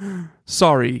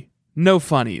 "Sorry, no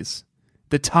funnies.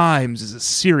 The Times is a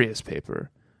serious paper.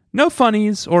 No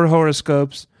funnies or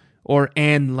horoscopes or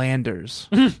Ann Landers."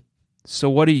 "So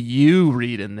what do you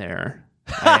read in there?"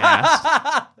 I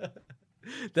asked.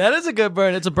 That is a good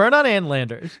burn. It's a burn on Ann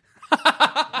Landers.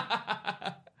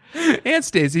 And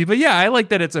Stacy, but yeah, I like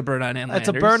that it's a burn on Ann Landers.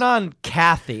 It's a burn on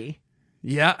Kathy.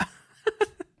 Yeah.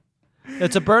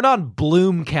 It's a burn on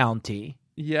Bloom County.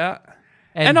 Yeah.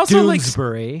 And also,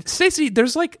 Doonesbury. like, Stacy,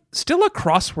 there's like still a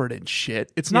crossword and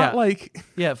shit. It's not like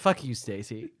Yeah, fuck you,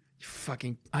 Stacy.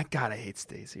 I gotta hate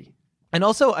Stacy. And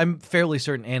also, I'm fairly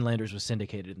certain Ann Landers was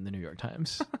syndicated in the New York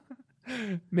Times.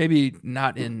 Maybe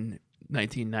not in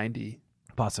 1990.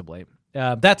 Possibly.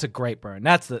 That's a great burn.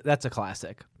 That's a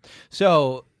classic.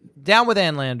 So, down with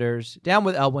Ann Landers, down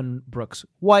with Elwyn Brooks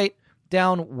White,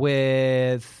 down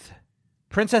with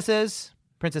princesses.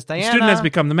 Princess Diana. The student has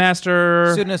become the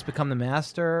master. Student has become the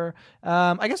master.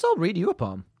 I guess I'll read you a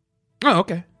poem. Oh,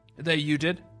 okay. That you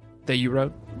did? That you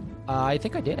wrote? I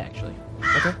think I did, actually.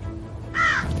 Okay.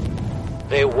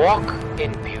 They walk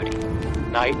in beauty,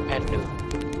 night and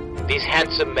noon, these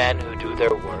handsome men who do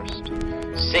their worst,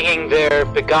 singing their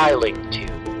beguiling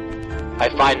tune. I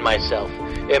find myself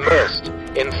immersed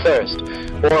in thirst,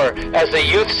 or as the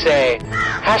youth say,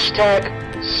 hashtag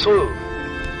swoon.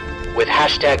 With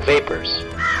hashtag vapors,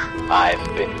 I've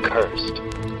been cursed.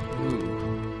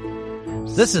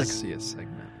 This is Sexiest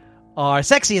segment. our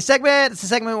sexiest segment. It's a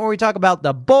segment where we talk about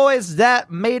the boys that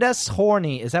made us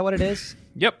horny. Is that what it is?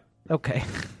 Yep. Okay.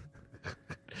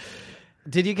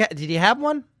 Did you have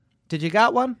one? Did you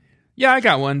got one? Yeah, I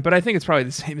got one, but I think it's probably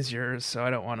the same as yours, so I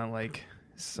don't want to like.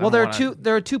 Well,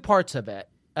 there are two parts of it.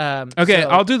 Okay, so-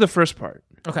 I'll do the first part.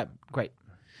 Okay, great.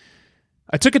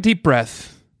 I took a deep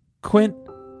breath. "Quint,"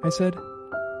 I said,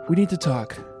 "we need to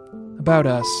talk. About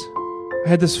us." I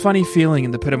had this funny feeling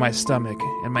in the pit of my stomach,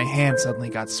 and my hand suddenly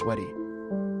got sweaty.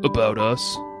 "About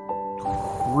us?"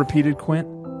 repeated Quint.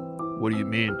 "What do you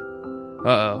mean?"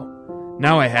 Uh-oh.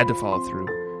 Now I had to follow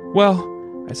through. "Well,"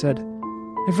 I said,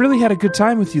 "I've really had a good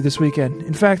time with you this weekend.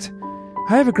 In fact,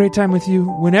 I have a great time with you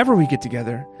whenever we get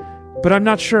together. But I'm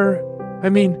not sure. I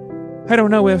mean, I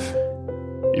don't know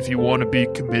if you want to be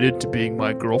committed to being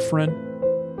my girlfriend,"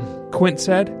 Quint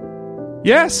said.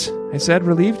 "Yes," I said,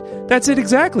 relieved. "That's it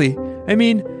exactly. I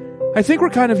mean, I think we're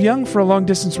kind of young for a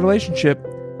long-distance relationship."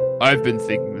 "I've been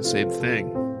thinking the same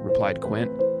thing," replied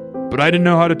Quint. "But I didn't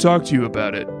know how to talk to you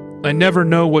about it. I never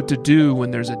know what to do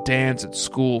when there's a dance at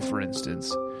school, for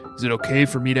instance. Is it okay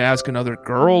for me to ask another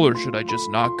girl, or should I just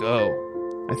not go?"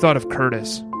 I thought of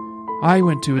Curtis. "I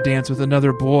went to a dance with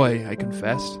another boy," I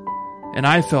confessed, "and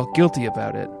I felt guilty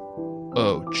about it."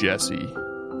 "Oh, Jessi,"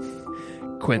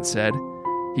 Quint said.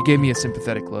 He gave me a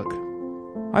sympathetic look.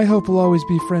 "I hope we'll always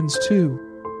be friends, too."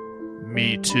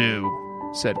 "Me, too,"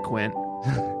 said Quint.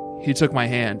 He took my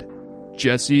hand.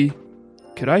 "Jessi,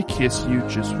 could I kiss you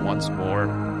just once more,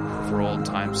 for old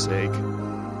time's sake?"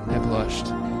 I blushed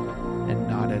and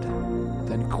nodded.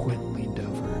 Then Quint leaned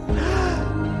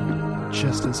over.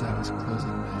 Just as I was closing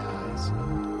my eyes,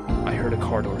 I heard a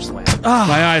car door slam.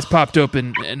 My eyes popped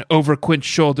open, and over Quint's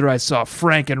shoulder I saw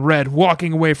Frank and Red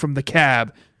walking away from the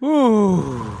cab.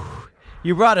 Ooh.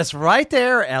 You brought us right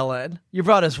there, Ellen. You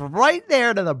brought us right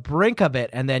there to the brink of it,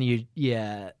 and then you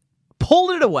pulled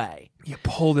it away. You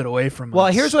pulled it away from us. Well,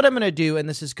 here's what I'm going to do, and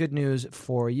this is good news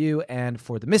for you and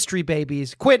for the mystery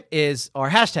babies. Quint is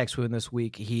our hashtag swoon this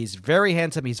week. He's very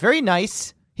handsome. He's very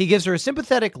nice. He gives her a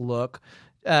sympathetic look.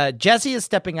 Jessi is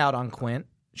stepping out on Quint.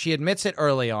 She admits it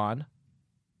early on.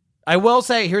 I will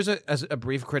say, here's a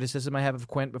brief criticism I have of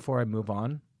Quint before I move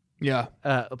on. Yeah.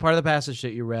 Part of the passage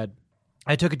that you read,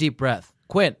 I took a deep breath.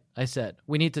 Quint, I said,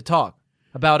 we need to talk.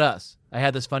 About us. I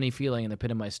had this funny feeling in the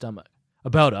pit of my stomach.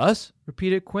 About us?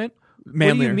 Repeated Quint.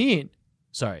 What do you mean?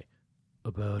 Sorry.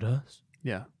 About us?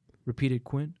 Yeah. Repeated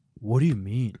Quint. What do you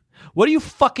mean? What do you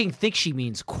fucking think she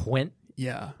means, Quint?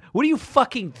 Yeah. What do you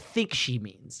fucking think she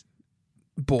means?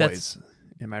 Boys.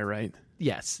 Am I right?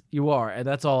 Yes, you are. And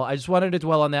that's all. I just wanted to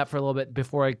dwell on that for a little bit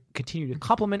before I continue to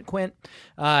compliment Quint.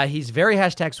 He's very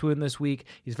 #swoon this week.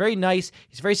 He's very nice.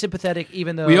 He's very sympathetic,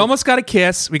 even though... We almost got a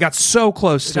kiss. We got so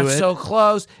close to it. So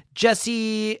close.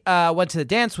 Jessi went to the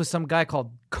dance with some guy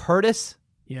called Curtis.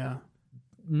 Yeah.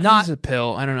 Not He's a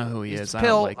pill. I don't know who he is. I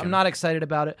pill. don't like him. I'm not excited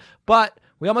about it. But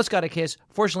we almost got a kiss.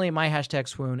 Fortunately, my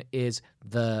 #swoon is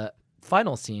the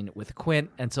final scene with Quint,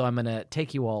 and so I'm going to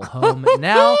take you all home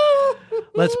now.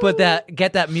 Let's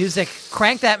get that music,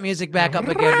 crank that music back up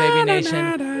again, Baby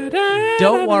Nation.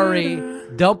 Don't worry.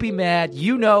 Don't be mad.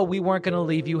 You know we weren't going to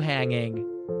leave you hanging.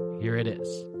 Here it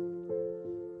is.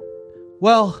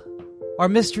 Well, our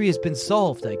mystery has been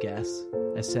solved, I guess,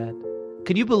 I said.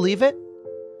 Can you believe it?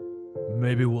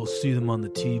 Maybe we'll see them on the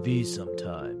TV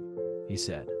sometime, he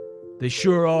said. They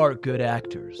sure are good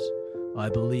actors. I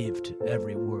believed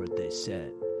every word they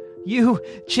said. You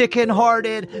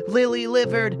chicken-hearted,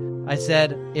 lily-livered, I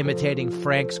said, imitating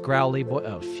Frank's growly voice.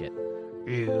 Oh, shit.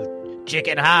 You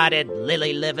chicken-hearted,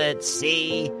 lily-livered,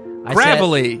 see?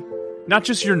 Gravelly, not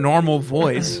just your normal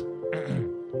voice.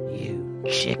 You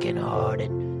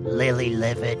chicken-hearted,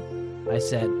 lily-livered, I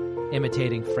said,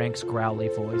 imitating Frank's growly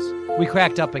voice. We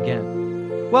cracked up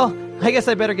again. Well, I guess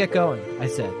I better get going, I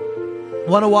said.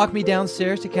 Want to walk me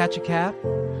downstairs to catch a cab?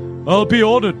 I'll be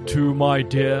honored to, my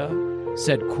dear,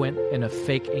 said Quint in a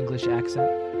fake English accent.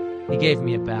 He gave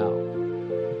me a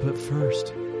bow. But first,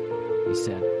 he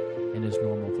said in his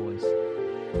normal voice,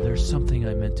 there's something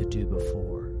I meant to do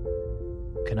before.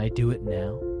 Can I do it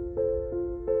now?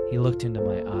 He looked into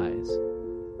my eyes.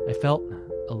 I felt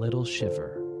a little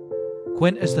shiver.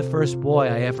 Quint is the first boy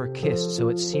I ever kissed, so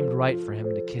it seemed right for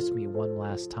him to kiss me one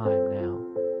last time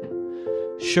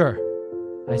now. Sure,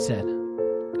 I said.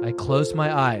 I closed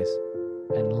my eyes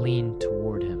and leaned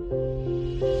toward him.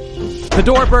 The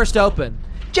door burst open.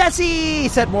 Jessi,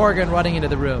 said Morgan, running into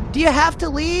the room. Do you have to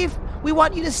leave? We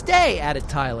want you to stay, added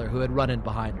Tyler, who had run in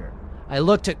behind her. I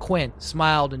looked at Quint,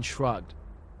 smiled, and shrugged.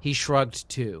 He shrugged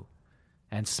too,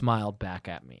 and smiled back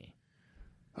at me.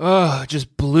 Oh,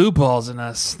 just blue balls in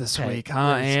us this week,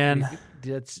 huh, Anne?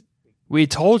 We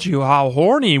told you how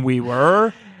horny we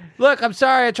were. Look, I'm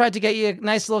sorry. I tried to get you a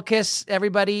nice little kiss,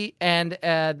 everybody, and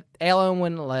Alan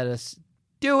wouldn't let us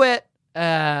do it.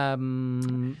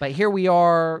 But here we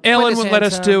are. Alan would let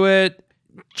us do it.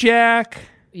 Jack.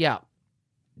 Yeah.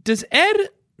 Does Ed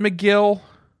McGill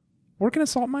work in a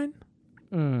salt mine?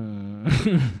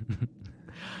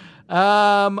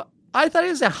 I thought he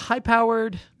was a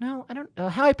high-powered. No, I don't.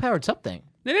 High-powered something.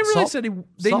 They never really said.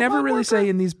 They never really say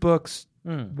in these books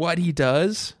what he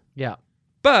does. Yeah.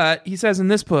 But he says in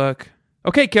this book,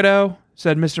 "Okay, kiddo,"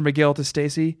 said Mr. McGill to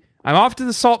Stacy, "I'm off to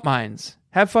the salt mines.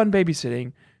 Have fun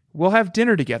babysitting. We'll have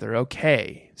dinner together,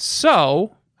 okay?"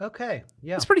 So, okay,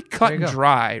 yeah, it's pretty cut and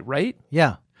dry, right?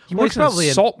 Yeah, he works probably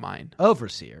in a salt mine.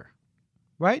 Overseer,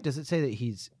 right? Does it say that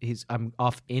he's I'm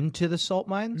off into the salt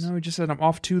mines? No, he just said I'm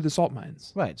off to the salt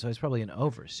mines. Right, so he's probably an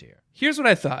overseer. Here's what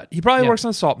I thought: he probably works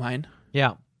on a salt mine.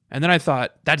 Yeah, and then I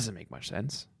thought that doesn't make much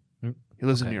sense. He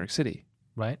lives in New York City,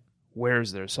 right? Where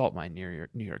is there a salt mine near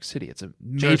New York City? It's a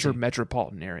major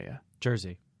metropolitan area.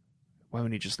 Jersey. Why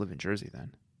wouldn't he just live in Jersey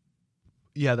then?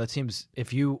 Yeah, that seems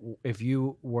if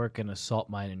you work in a salt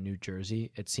mine in New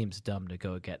Jersey, it seems dumb to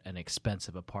go get an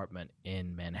expensive apartment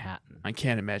in Manhattan. I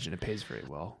can't imagine it pays very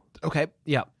well. Okay,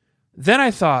 yeah. Then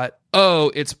I thought, oh,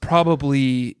 it's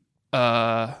probably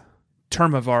a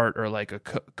term of art or like a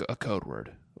code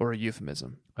word or a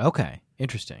euphemism. Okay,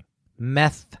 interesting.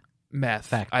 Meth.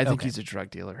 I think he's a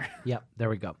drug dealer. Yep, there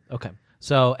we go. Okay.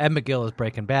 So Ed McGill is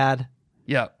Breaking Bad.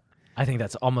 Yep. I think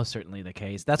that's almost certainly the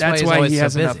case. That's why he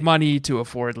has so enough money to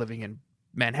afford living in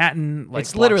Manhattan. Like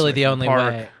it's literally the only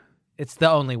way. It's the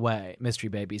only way, Mystery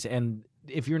Babies. And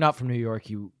if you're not from New York,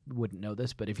 you wouldn't know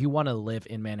this, but if you want to live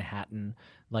in Manhattan,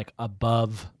 like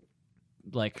above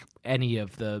like any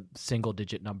of the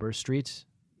single-digit number streets,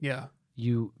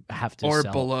 you have to or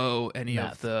sell below any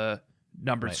meth. of the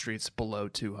numbered streets below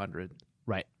 200.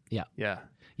 Right. Yeah. Yeah.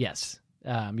 Yes.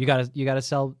 You gotta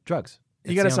sell drugs.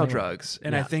 You got to sell drugs.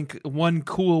 And I think one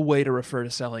cool way to refer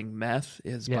to selling meth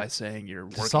is by saying you're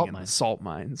working in the salt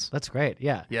mines. That's great.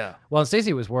 Yeah. Yeah. Well,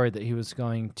 Stacey was worried that he was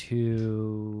going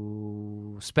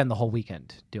to spend the whole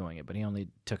weekend doing it, but he only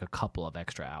took a couple of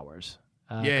extra hours.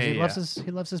 He loves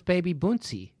his baby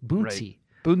Boonsie. Right.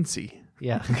 Boonsie.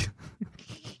 Yeah.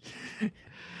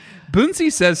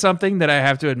 Boonsy says something that I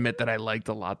have to admit that I liked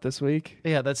a lot this week.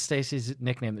 Yeah, that's Stacy's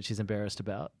nickname that she's embarrassed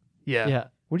about. Yeah. Yeah.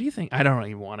 What do you think? I don't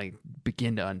even want to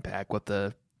begin to unpack what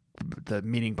the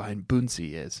meaning behind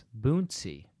Boonsy is.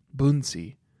 Boonsy.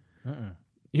 Boonsy.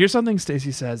 Here's something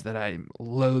Stacy says that I'm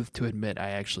loath to admit I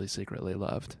actually secretly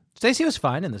loved. Stacy was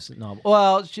fine in this novel.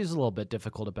 Well, she's a little bit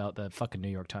difficult about the fucking New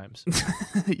York Times.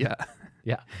 Yeah.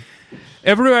 Yeah.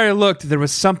 Everywhere I looked, there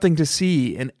was something to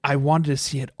see, and I wanted to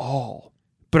see it all.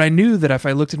 But I knew that if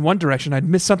I looked in one direction, I'd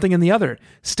miss something in the other.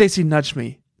 Stacy nudged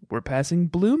me. We're passing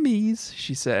Bloomies,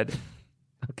 she said.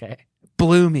 Okay.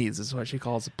 Bloomies is what she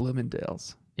calls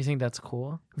Bloomingdale's. You think that's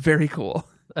cool? Very cool.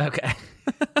 Okay.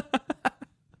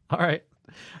 All right.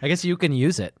 I guess you can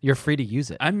use it. You're free to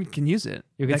use it. I can use it.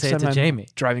 You can Next say it time to I'm Jamie.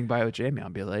 driving by with Jamie, I'll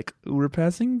be like, we're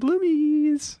passing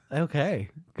Bloomies. Okay.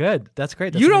 Good. That's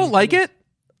great. That's You amazing. don't like it?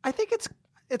 I think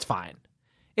it's fine.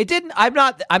 It didn't. I'm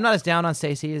not as down on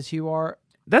Stacey as you are.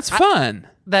 That's fun.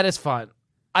 That is fun.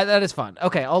 That is fun.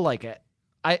 Okay, I'll like it.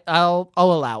 I'll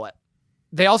allow it.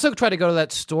 They also try to go to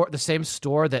that store, the same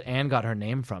store that Anne got her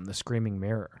name from, the Screaming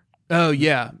Mirror. Oh,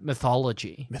 yeah.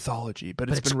 Mythology, But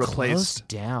it's been replaced. Closed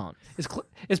down.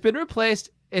 It's been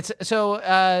replaced. It's so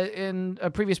in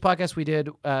a previous podcast we did,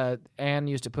 Anne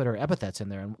used to put her epithets in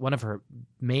there, and one of her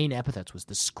main epithets was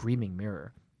the Screaming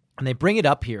Mirror. And they bring it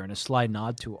up here in a sly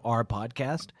nod to our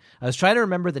podcast. I was trying to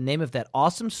remember the name of that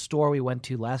awesome store we went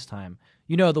to last time.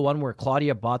 You know, the one where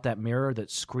Claudia bought that mirror that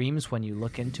screams when you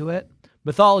look into it?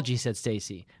 Mythology, said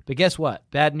Stacy. But guess what?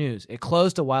 Bad news. It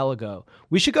closed a while ago.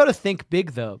 We should go to Think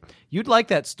Big, though. You'd like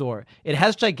that store. It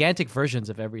has gigantic versions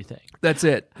of everything. That's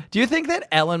it. Do you think that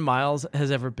Ellen Miles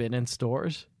has ever been in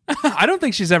stores? I don't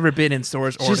think she's ever been in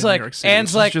stores or She's in like, New York City.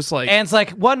 Anne's like,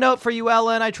 one note for you,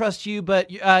 Ellen. I trust you, but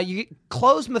you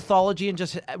close Mythology and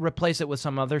just replace it with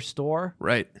some other store.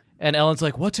 Right. And Ellen's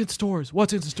like, what's in stores?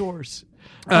 What's in stores?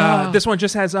 This one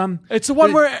just has It's the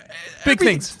one where big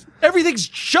things. Everything's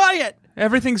giant.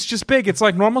 Everything's just big. It's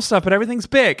like normal stuff, but everything's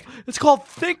big. It's called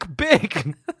Think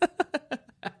Big.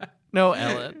 No,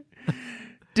 Ellen.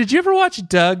 Did you ever watch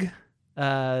Doug?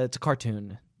 It's a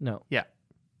cartoon. No. Yeah.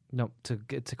 No,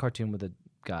 it's a cartoon with a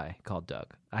guy called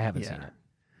Doug. I haven't seen it.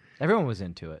 Everyone was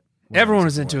into it. Everyone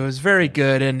was into it. It was very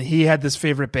good, and he had this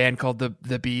favorite band called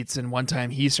the Beats, and one time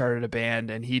he started a band,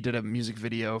 and he did a music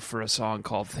video for a song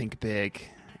called Think Big,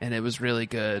 and it was really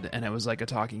good, and it was like a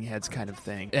Talking Heads kind of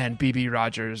thing. And BB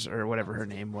Rogers, or whatever her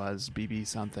name was, BB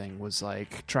something, was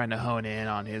like trying to hone in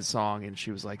on his song, and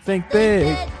she was like, think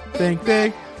big, think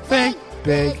big, think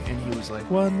big. And he was like,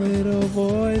 one little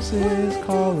voice is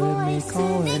calling me,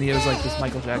 calling. And he was like this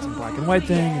Michael Jackson black and white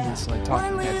thing, and this like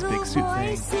Talking Heads big suit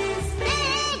thing.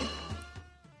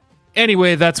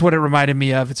 Anyway, that's what it reminded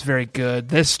me of. It's very good.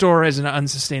 This store is an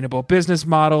unsustainable business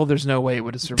model. There's no way it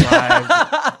would have survived.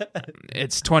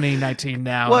 It's 2019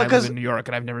 now. Well, and I live in New York,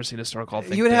 and I've never seen a store called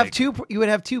Think you would have Big. you would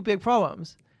have two big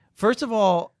problems. First of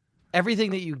all,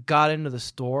 everything that you got into the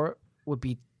store would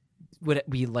be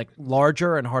like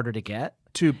larger and harder to get.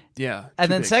 And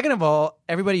then big. second of all,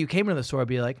 everybody who came into the store would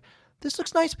be like, this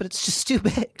looks nice, but it's just too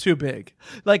big. Too big.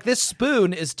 Like this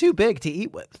spoon is too big to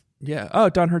eat with. Yeah. Oh,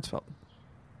 Don Hertzfeldt.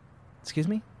 Excuse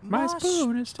me? My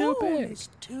spoon is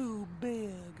too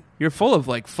big. You're full of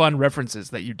like fun references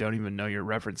that you don't even know you're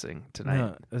referencing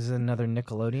tonight. Is it another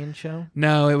Nickelodeon show?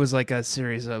 No, it was like a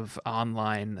series of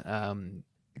online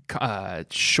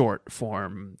short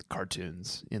form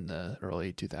cartoons in the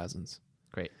early 2000s.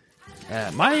 Great.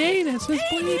 My anus is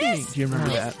bleeding. Do you remember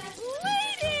that?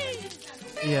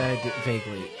 Yeah, I do,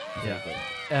 vaguely.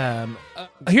 Yeah.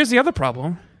 Here's the other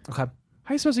problem. Okay. How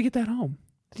are you supposed to get that home?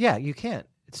 Yeah, you can't.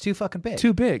 It's too fucking big.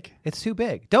 Too big. It's too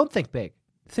big. Don't think big.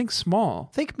 Think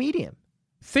small. Think medium.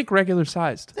 Think regular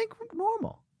sized. Think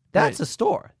normal. That's a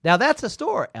store. Now that's a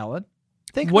store, Ellen.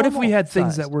 Think What if normal we had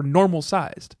things sized. that were normal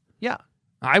sized? Yeah.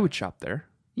 I would shop there.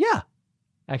 Yeah.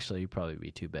 Actually, you'd probably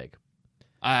be too big.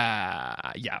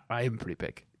 Yeah, I am pretty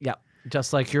big. Yeah.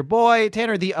 Just like your boy,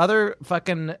 Tanner. The other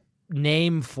fucking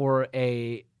name for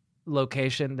a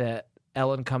location that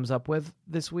Ellen comes up with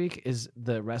this week is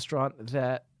the restaurant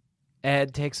that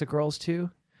Ed takes the girls to,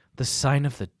 the Sign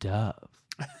of the Dove.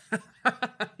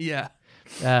 Yeah.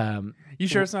 You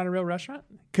sure it's not a real restaurant?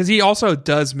 Because he also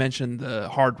does mention the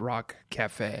Hard Rock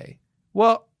Cafe.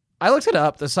 Well, I looked it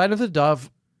up. The Sign of the Dove,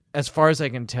 as far as I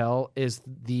can tell, is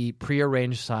the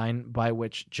prearranged sign by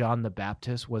which John the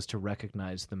Baptist was to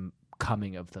recognize the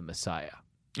coming of the Messiah.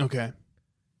 Okay.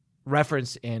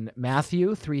 Referenced in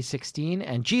Matthew 3:16,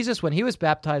 and Jesus, when he was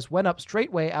baptized, went up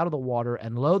straightway out of the water,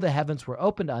 and lo, the heavens were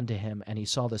opened unto him, and he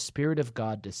saw the Spirit of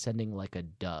God descending like a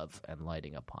dove and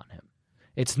lighting upon him.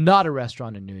 It's not a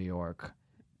restaurant in New York.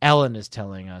 Ellen is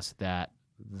telling us that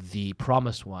the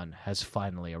promised one has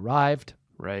finally arrived.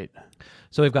 Right.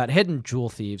 So we've got hidden jewel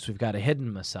thieves. We've got a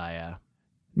hidden Messiah.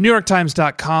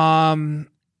 NewYorkTimes.com,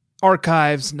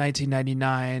 Archives,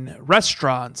 1999,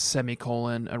 Restaurants,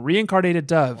 semicolon, A Reincarnated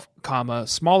Dove, comma,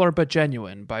 Smaller but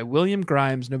Genuine, by William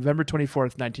Grimes, November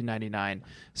 24th, 1999.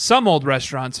 Some old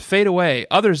restaurants fade away,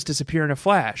 others disappear in a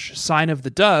flash. Sign of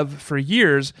the Dove, for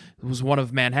years, was one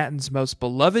of Manhattan's most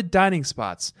beloved dining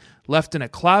spots, left in a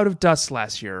cloud of dust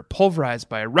last year, pulverized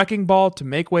by a wrecking ball to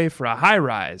make way for a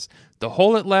high-rise. The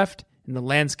hole it left in the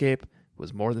landscape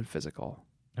was more than physical.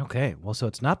 Okay, well, so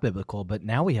it's not biblical, but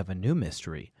now we have a new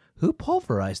mystery. Who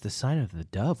pulverized the sign of the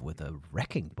dove with a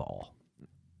wrecking ball?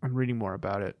 I'm reading more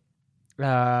about it. It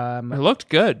Um, looked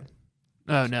good.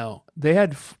 Oh no, they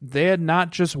had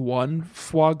not just one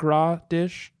foie gras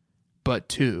dish, but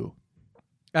two.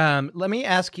 let me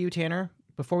ask you, Tanner,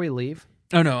 before we leave.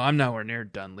 Oh no, I'm nowhere near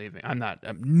done leaving. I'm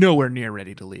nowhere near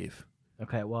ready to leave.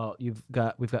 Okay, well, we've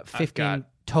got 15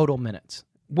 total minutes.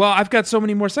 Well, I've got so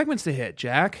many more segments to hit,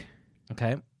 Jack.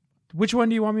 Okay. Which one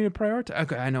do you want me to prioritize?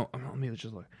 Okay, I know. Let me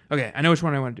just look. Okay, I know which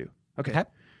one I want to do. Okay.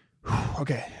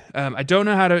 Okay. I don't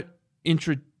know how to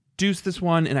introduce this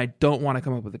one, and I don't want to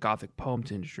come up with a Gothic poem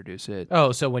to introduce it.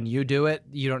 Oh, so when you do it,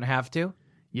 you don't have to?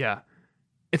 Yeah.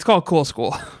 It's called Cool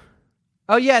School.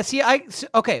 Oh yeah, see,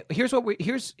 okay. Here's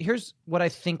what I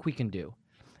think we can do,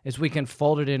 is we can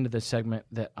fold it into the segment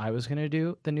that I was going to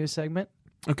do, the new segment.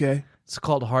 Okay. It's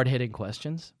called Hard Hitting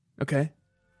Questions. Okay.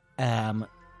 And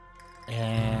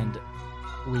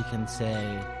we can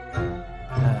say,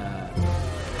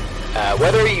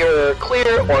 Whether you're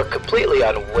clear or completely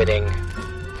unwitting,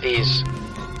 these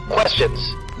questions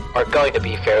are going to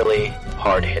be fairly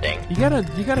hard-hitting. You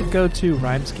gotta go to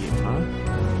rhyme scheme, huh?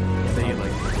 That you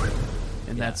like,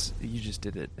 and that's you just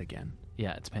did it again.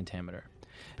 yeah, it's pentameter.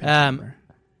 Pentameter.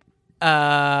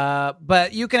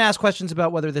 But you can ask questions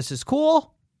about whether this is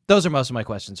cool. Those are most of my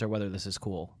questions, or whether this is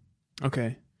cool.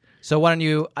 Okay. So why don't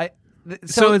you?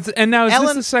 So it's is Ellen,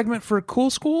 this a segment for Cool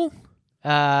School?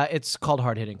 It's called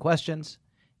Hard Hitting Questions.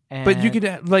 And, But you could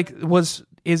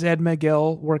is Ed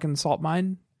McGill working the salt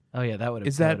mine? Oh yeah, that would.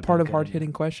 Is that part of Hard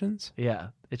Hitting Questions? Yeah,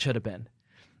 it should have been.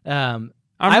 I'm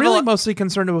really mostly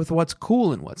concerned with what's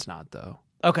cool and what's not, though.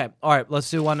 Okay, all right. Let's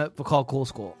do one that we'll call Cool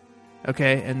School.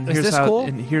 Okay, and Is here's this how. cool?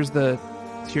 And here's the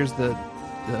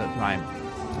rhyme.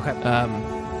 Okay.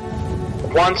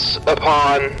 Once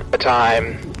upon a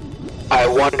time, I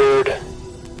wondered,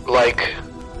 like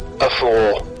a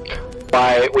fool,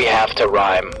 why we have to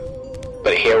rhyme.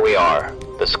 But here we are.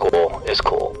 The school is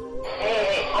cool.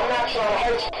 Hey, I'm not trying to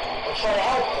hurt you. I'm trying to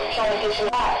help you. I'm trying to get you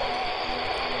high.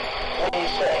 What do you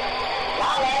say?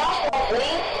 Nah, man, I smoke weed. I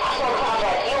smoke clouds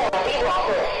like you on a beat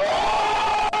rocker.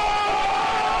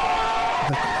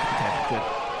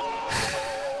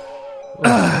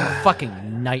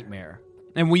 Fucking nightmare.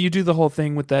 And will you do the whole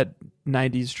thing with that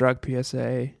 90s drug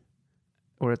PSA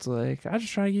where it's like, I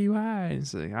just try to get you high. And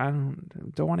it's like, I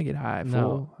don't want to get high, fool.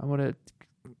 No. I want to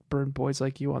burn boys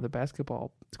like you on the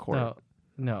basketball court.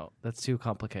 No, that's too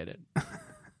complicated.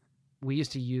 We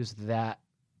used to use that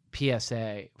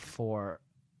PSA for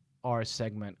our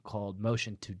segment called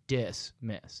Motion to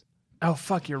Dismiss. Oh,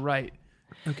 fuck, you're right.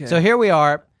 Okay. So here we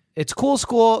are. It's Cool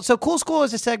School. So Cool School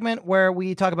is a segment where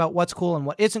we talk about what's cool and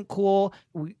what isn't cool.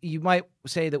 You might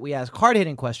say that we ask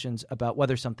hard-hitting questions about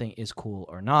whether something is cool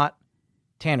or not.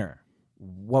 Tanner,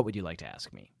 what would you like to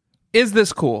ask me? Is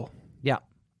this cool? Yeah.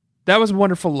 That was a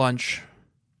wonderful lunch.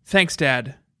 Thanks,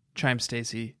 Dad, chimed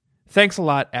Stacy. Thanks a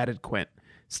lot, added Quint.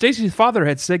 Stacy's father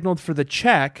had signaled for the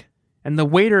check, and the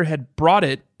waiter had brought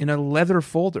it in a leather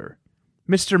folder.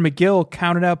 Mr. McGill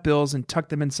counted out bills and tucked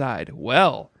them inside.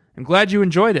 Well, I'm glad you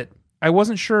enjoyed it. I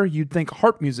wasn't sure you'd think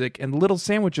harp music and little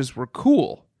sandwiches were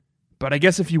cool. But I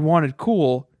guess if you wanted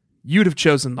cool, you'd have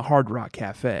chosen the Hard Rock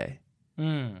Cafe.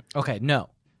 Okay, no.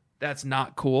 That's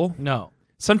not cool. No.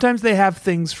 Sometimes they have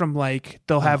things from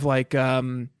they'll have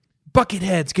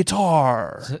Buckethead's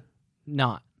guitar.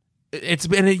 Not.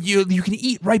 You can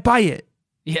eat right by it.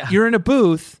 Yeah. You're in a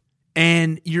booth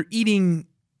and you're eating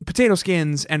potato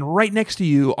skins, and right next to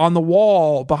you on the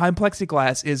wall behind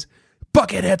plexiglass is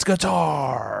Buckethead's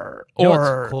guitar. You know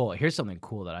Or what's cool? Here's something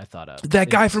cool that I thought of. that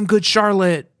guy from Good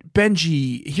Charlotte,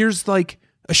 Benji. Here's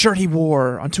a shirt he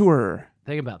wore on tour.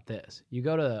 Think about this. You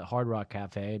go to the Hard Rock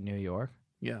Cafe in New York,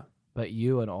 Yeah. but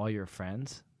you and all your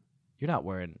friends, you're not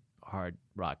wearing Hard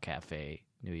Rock Cafe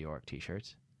New York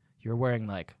t-shirts. You're wearing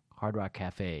Hard Rock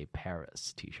Cafe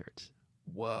Paris t-shirts.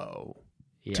 Whoa.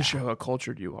 Yeah. To show how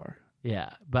cultured you are. Yeah,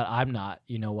 but I'm not.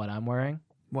 You know what I'm wearing?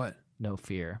 What? No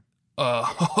Fear. Uh-oh.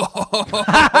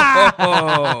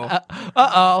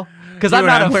 Uh-oh. Because You I'm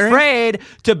know what not I'm wearing? afraid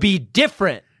to be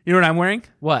different. You You know what I'm wearing?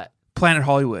 What? Planet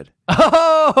Hollywood,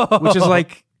 Oh, which is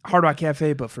like Hard Rock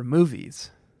Cafe, but for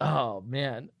movies. Oh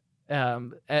man.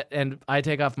 And I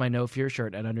take off my No Fear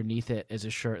shirt, and underneath it is a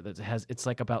shirt that it's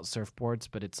like about surfboards,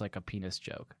 but it's like a penis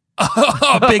joke.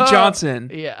 Oh, Big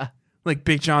Johnson. Yeah. Like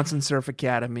Big Johnson Surf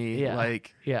Academy. Yeah.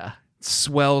 Like Yeah.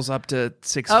 swells up to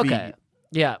 6 Okay. feet.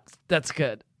 Yeah, that's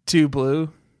good. Too blue.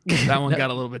 That one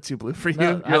got a little bit too blue for you. No,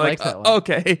 You're I like, like that one.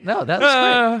 okay. No, that's great.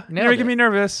 You You're nailed making it. me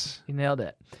nervous. You nailed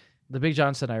it. The Big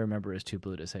Johnson I remember is too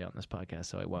blue to say on this podcast,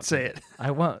 so I won't. Say it.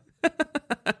 I won't.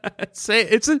 Say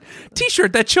it. It's a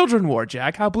T-shirt that children wore,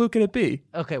 Jack. How blue can it be?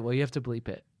 Okay, well, you have to bleep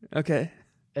it. Okay.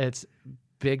 It's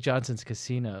Big Johnson's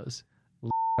Casinos,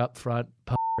 up front,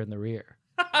 in the rear.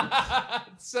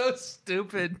 So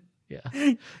stupid. Yeah.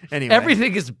 Anyway.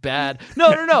 Everything is bad.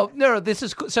 No. This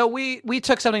is cool. So we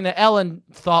took something that Ellen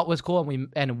thought was cool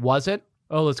and wasn't.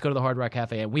 Oh, let's go to the Hard Rock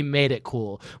Cafe, and we made it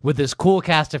cool with this cool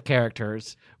cast of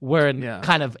characters wearing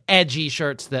kind of edgy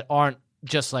shirts that aren't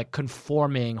just like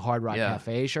conforming Hard Rock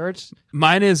Cafe shirts.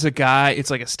 Mine is a guy, it's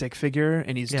like a stick figure,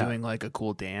 and he's doing like a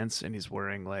cool dance, and he's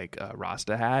wearing like a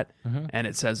Rasta hat, and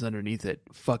it says underneath it,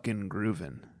 fucking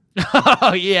groovin'.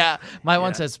 Oh, yeah. My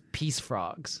one says peace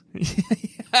frogs.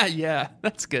 Yeah,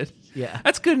 that's good. Yeah.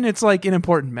 That's good, and it's like an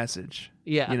important message.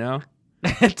 Yeah. You know?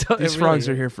 These These frogs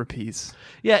are here for peace.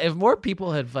 Yeah, if more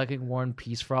people had fucking worn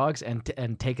peace frogs and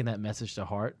taken that message to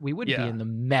heart, we wouldn't be in the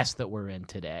mess that we're in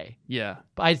today. Yeah.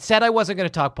 I said I wasn't going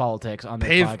to talk politics on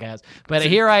this podcast, but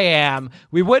here I am.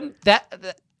 We wouldn't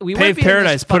we wouldn't Pave be in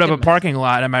Paradise this put up a fucking parking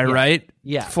lot, am I right?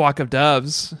 Yeah. Flock of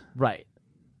doves. right.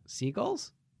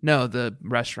 Seagulls? No, the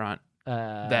restaurant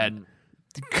that Um,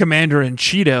 Commander and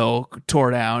Cheeto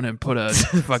tore down and put a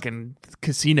fucking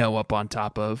casino up on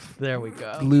top of. There we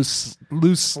go. Loose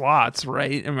slots,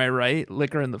 right? Am I right?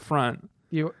 Liquor in the front.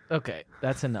 Okay,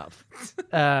 that's enough.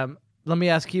 Let me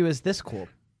ask you, is this cool?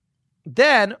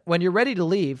 Then, when you're ready to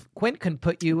leave, Quint can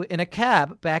put you in a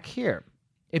cab back here.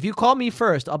 If you call me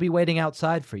first, I'll be waiting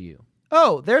outside for you.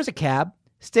 Oh, there's a cab.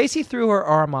 Stacy threw her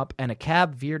arm up, and a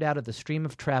cab veered out of the stream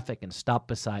of traffic and stopped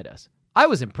beside us. I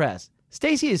was impressed.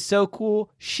 Stacy is so cool,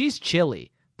 she's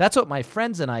chilly. That's what my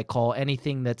friends and I call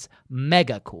anything that's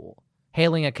mega cool.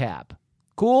 Hailing a cab.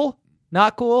 Cool?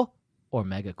 Not cool? Or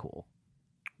mega cool?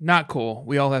 Not cool.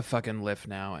 We all have fucking Lyft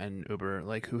now and Uber.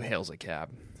 Like, who hails a cab?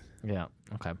 Yeah,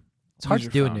 okay. It's hard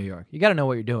Use to your do in phone. New York. You got to know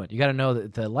what you're doing. You got to know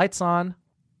that the light's on,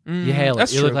 you hail it.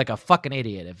 That's You true. look like a fucking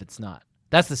idiot if it's not.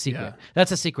 That's the secret. Yeah.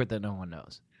 That's a secret that no one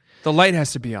knows. The light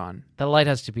has to be on. The light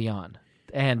has to be on.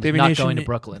 And Baby not Nation- going to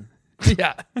Brooklyn.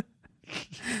 Yeah.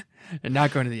 And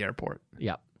not going to the airport.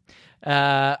 Yep.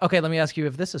 Okay, let me ask you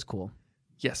if this is cool.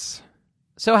 Yes.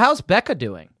 So how's Becca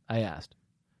doing? I asked.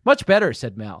 Much better,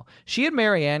 said Mel. She and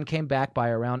Marianne came back by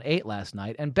around 8 last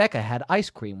night, and Becca had ice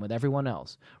cream with everyone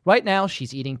else. Right now,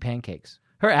 she's eating pancakes.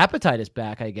 Her appetite is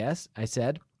back, I guess, I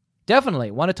said.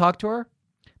 Definitely. Want to talk to her?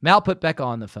 Mal put Becca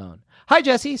on the phone. Hi,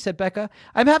 Jessi, said Becca.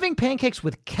 I'm having pancakes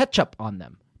with ketchup on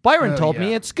them. Byron told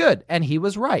me it's good, and he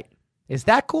was right. Is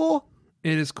that cool?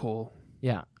 It is cool.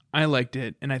 Yeah. I liked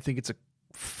it, and I think it's a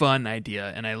fun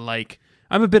idea, and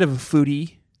I'm a bit of a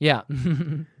foodie, Yeah.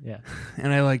 Yeah.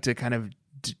 and I like to kind of,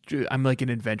 I'm like an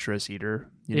adventurous eater,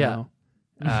 you Yeah.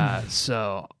 know?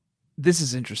 So this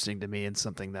is interesting to me and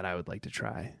something that I would like to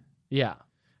try. Yeah.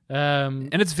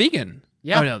 And it's vegan.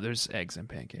 Yeah. Oh, no, there's eggs and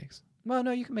pancakes. Well,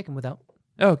 no, you can make them without.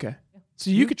 Oh, okay.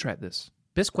 So you could try this.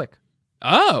 Bisquick.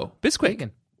 Oh, Bisquick.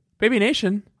 Vegan. Baby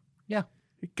Nation. Yeah.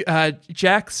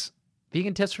 Jack's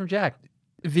Vegan tips from Jack.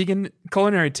 vegan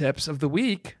culinary tips of the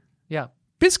week. Yeah.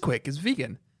 Bisquick is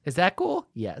vegan. Is that cool?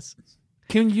 Yes.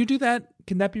 Can you do that?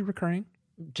 Can that be recurring?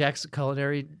 Jack's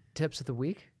culinary tips of the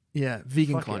week. Yeah,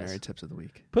 vegan Fuck culinary yes. tips of the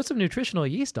week. Put some nutritional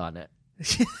yeast on it.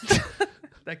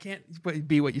 That can't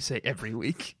be what you say every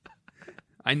week.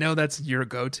 I know that's your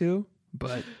go-to,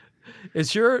 but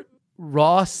Is your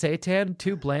raw seitan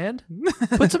too bland?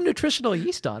 Put some nutritional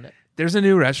yeast on it. there's a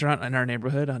new restaurant in our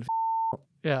neighborhood on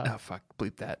Yeah. oh fuck,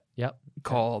 bleep that. Yep.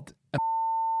 Called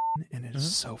and it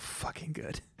is so fucking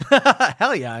good.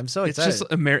 Hell yeah, I'm so It's excited.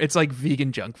 just it's like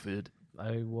vegan junk food.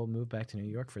 I will move back to New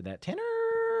York for that. Tanner,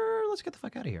 let's get the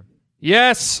fuck out of here.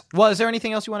 Yes. Well, is there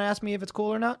anything else you want to ask me if it's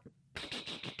cool or not?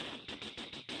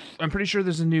 I'm pretty sure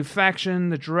there's a new faction,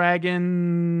 the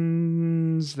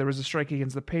Dragons. There was a strike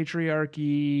against the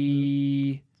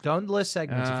Patriarchy. Don't list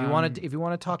segments. If you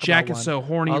want to talk Jack about is so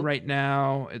horny I'll- right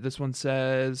now. This one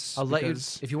says I'll let you.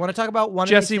 because If you want to talk about one,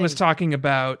 Jessi of these was things- talking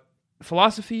about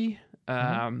philosophy.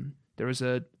 There was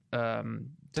a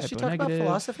Does she typo talk about negative.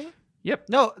 philosophy? Yep.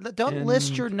 No, don't list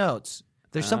And, your notes.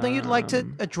 If there's something you'd like to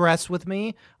address with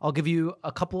me, I'll give you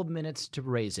a couple of minutes to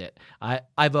raise it.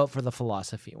 I vote for the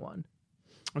philosophy one.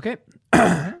 Okay.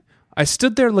 I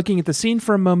stood there looking at the scene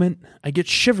for a moment. I get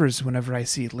shivers whenever I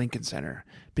see Lincoln Center,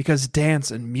 because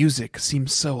dance and music seem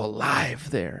so alive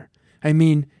there. I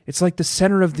mean, it's like the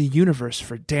center of the universe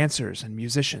for dancers and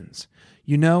musicians.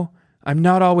 You know, I'm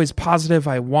not always positive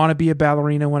I want to be a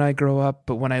ballerina when I grow up,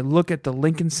 but when I look at the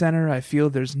Lincoln Center, I feel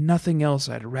there's nothing else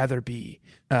I'd rather be.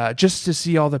 Just to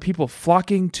see all the people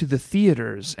flocking to the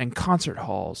theaters and concert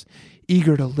halls,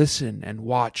 eager to listen and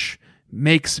watch,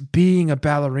 makes being a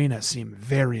ballerina seem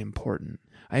very important.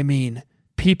 I mean,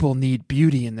 people need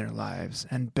beauty in their lives,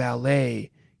 and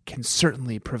ballet can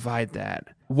certainly provide that.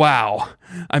 Wow,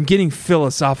 I'm getting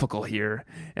philosophical here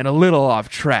and a little off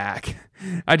track.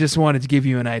 I just wanted to give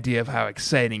you an idea of how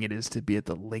exciting it is to be at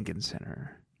the Lincoln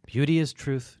Center. Beauty is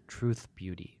truth, truth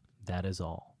beauty. That is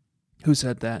all. Who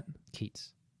said that?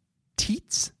 Keats.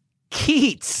 Teats?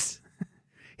 Keats!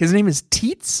 His name is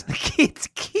Teats?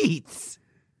 Keats.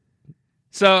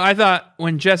 So I thought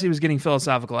when Jessi was getting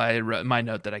philosophical, my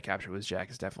note that I captured was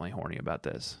Jack is definitely horny about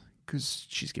this because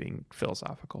she's getting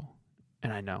philosophical.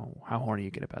 And I know how horny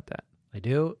you get about that. I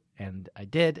do, and I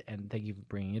did, and thank you for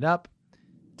bringing it up.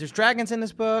 There's dragons in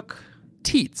this book.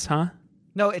 Teats, huh?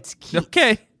 No, it's Keats.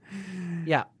 Okay.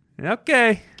 Yeah.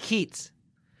 Okay. Keats.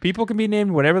 People can be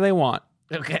named whatever they want.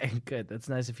 Okay, good. That's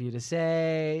nice of you to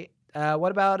say.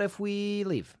 What about if we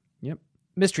leave? Yep.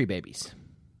 Mystery babies.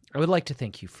 I would like to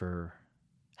thank you for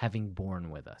having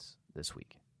borne with us this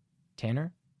week.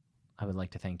 Tanner, I would like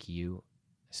to thank you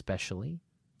especially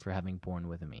for having borne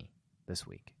with me this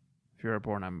week. If you're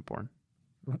born, I'm born.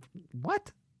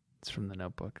 What? It's from the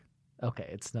Notebook. Okay,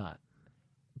 it's not.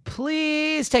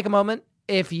 Please take a moment,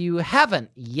 if you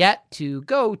haven't yet, to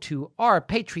go to our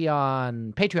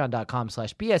Patreon,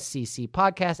 patreon.com/BSCC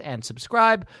podcast, and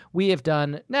subscribe. We have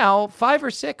done now 5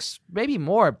 or 6, maybe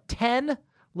more, 10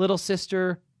 Little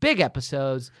Sister big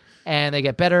episodes, and they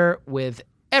get better with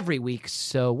every week.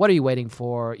 So what are you waiting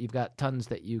for? You've got tons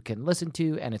that you can listen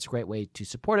to, and it's a great way to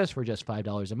support us for just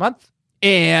 $5 a month.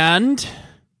 And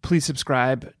please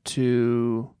subscribe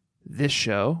to this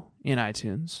show in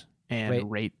iTunes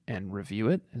and rate and review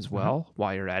it as well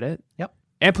while you're at it. Yep.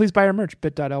 And please buy our merch,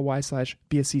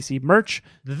 bit.ly/BSCC merch.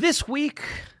 This week,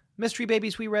 Mystery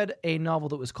Babies, we read a novel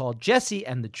that was called Jessi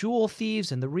and the Jewel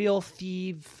Thieves, and the real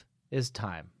thief is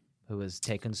Time, who has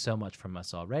taken so much from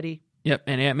us already. Yep,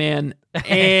 and Ant-Man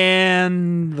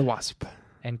and the Wasp.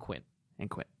 And Quinn.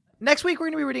 Next week, we're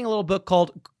going to be reading a little book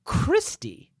called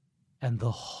Christie and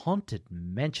the Haunted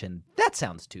Mansion. That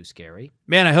sounds too scary.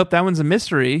 Man, I hope that one's a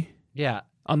mystery. Yeah.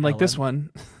 Unlike this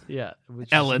one. Yeah.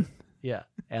 Ellen.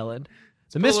 Ellen.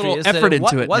 The mystery little is that effort it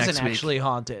into it wasn't next week. actually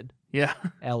haunted. Yeah.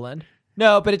 Ellen.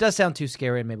 No, but it does sound too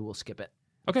scary, and maybe we'll skip it.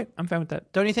 Okay, I'm fine with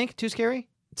that. Don't you think? Too scary?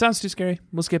 It sounds too scary.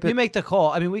 We'll skip it. You make the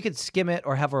call. I mean, we could skim it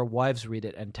or have our wives read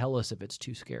it and tell us if it's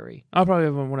too scary. I'll probably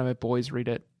have one of my boys read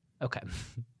it. Okay.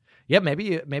 Yeah,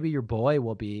 maybe your boy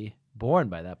will be born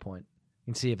by that point.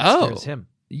 You can see if it scares him.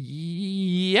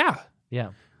 Yeah. Yeah.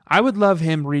 I would love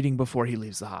him reading before he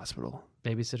leaves the hospital.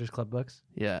 Babysitter's Club books?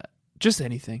 Yeah. Just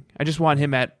anything. I just want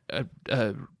him at,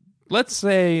 let's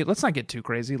not get too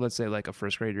crazy. Let's say like a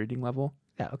first grade reading level.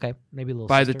 Yeah, okay. Maybe a little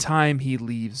By sister. the time he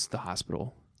leaves the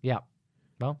hospital. Yeah.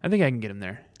 Well, I think I can get him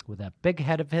there. with that big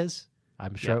head of his,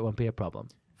 I'm sure it won't be a problem.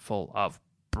 Full of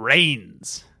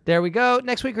brains. There we go.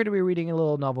 Next week, we're going to be reading a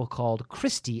little novel called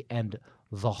Christie and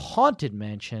the Haunted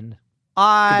Mansion.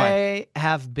 I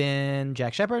have been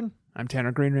Jack Shepard. I'm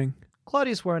Tanner Greenring.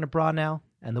 Claudia's wearing a bra now,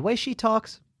 and the way she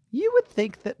talks, you would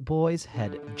think that boys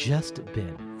had just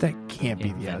been. That can't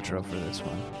be the outro for this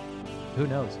one. Who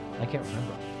knows? I can't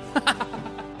remember.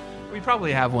 We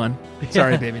probably have one.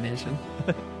 Sorry, Baby Nation.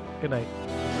 Good night.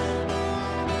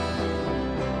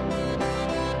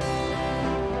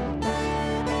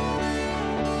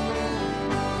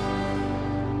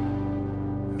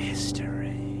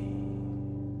 Mystery.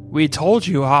 We told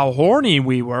you how horny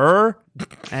we were,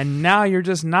 and now you're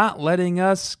just not letting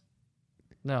us.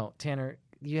 No, Tanner,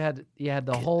 you had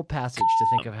the whole passage to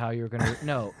think of how you were going to.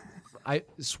 No, I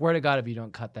swear to God, if you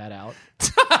don't cut that out.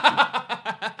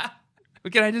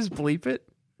 Can I just bleep it?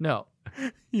 No.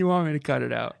 You want me to cut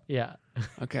it out? Yeah.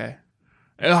 Okay.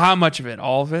 How much of it?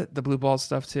 All of it? The blue ball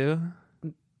stuff too?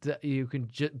 You can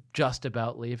just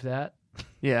about leave that.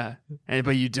 Yeah.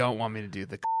 But you don't want me to do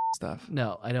the stuff.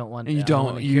 No, I don't want. And you I don't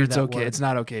want to hear it's that okay. word It's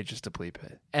not okay just to bleep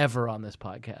it. ever on this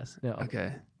podcast. No.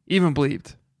 Okay. Even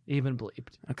bleeped. Even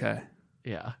bleeped. Okay.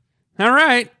 Yeah. All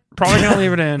right. Probably gonna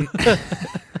leave it in.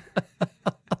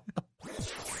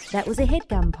 That was a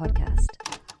HeadGum podcast.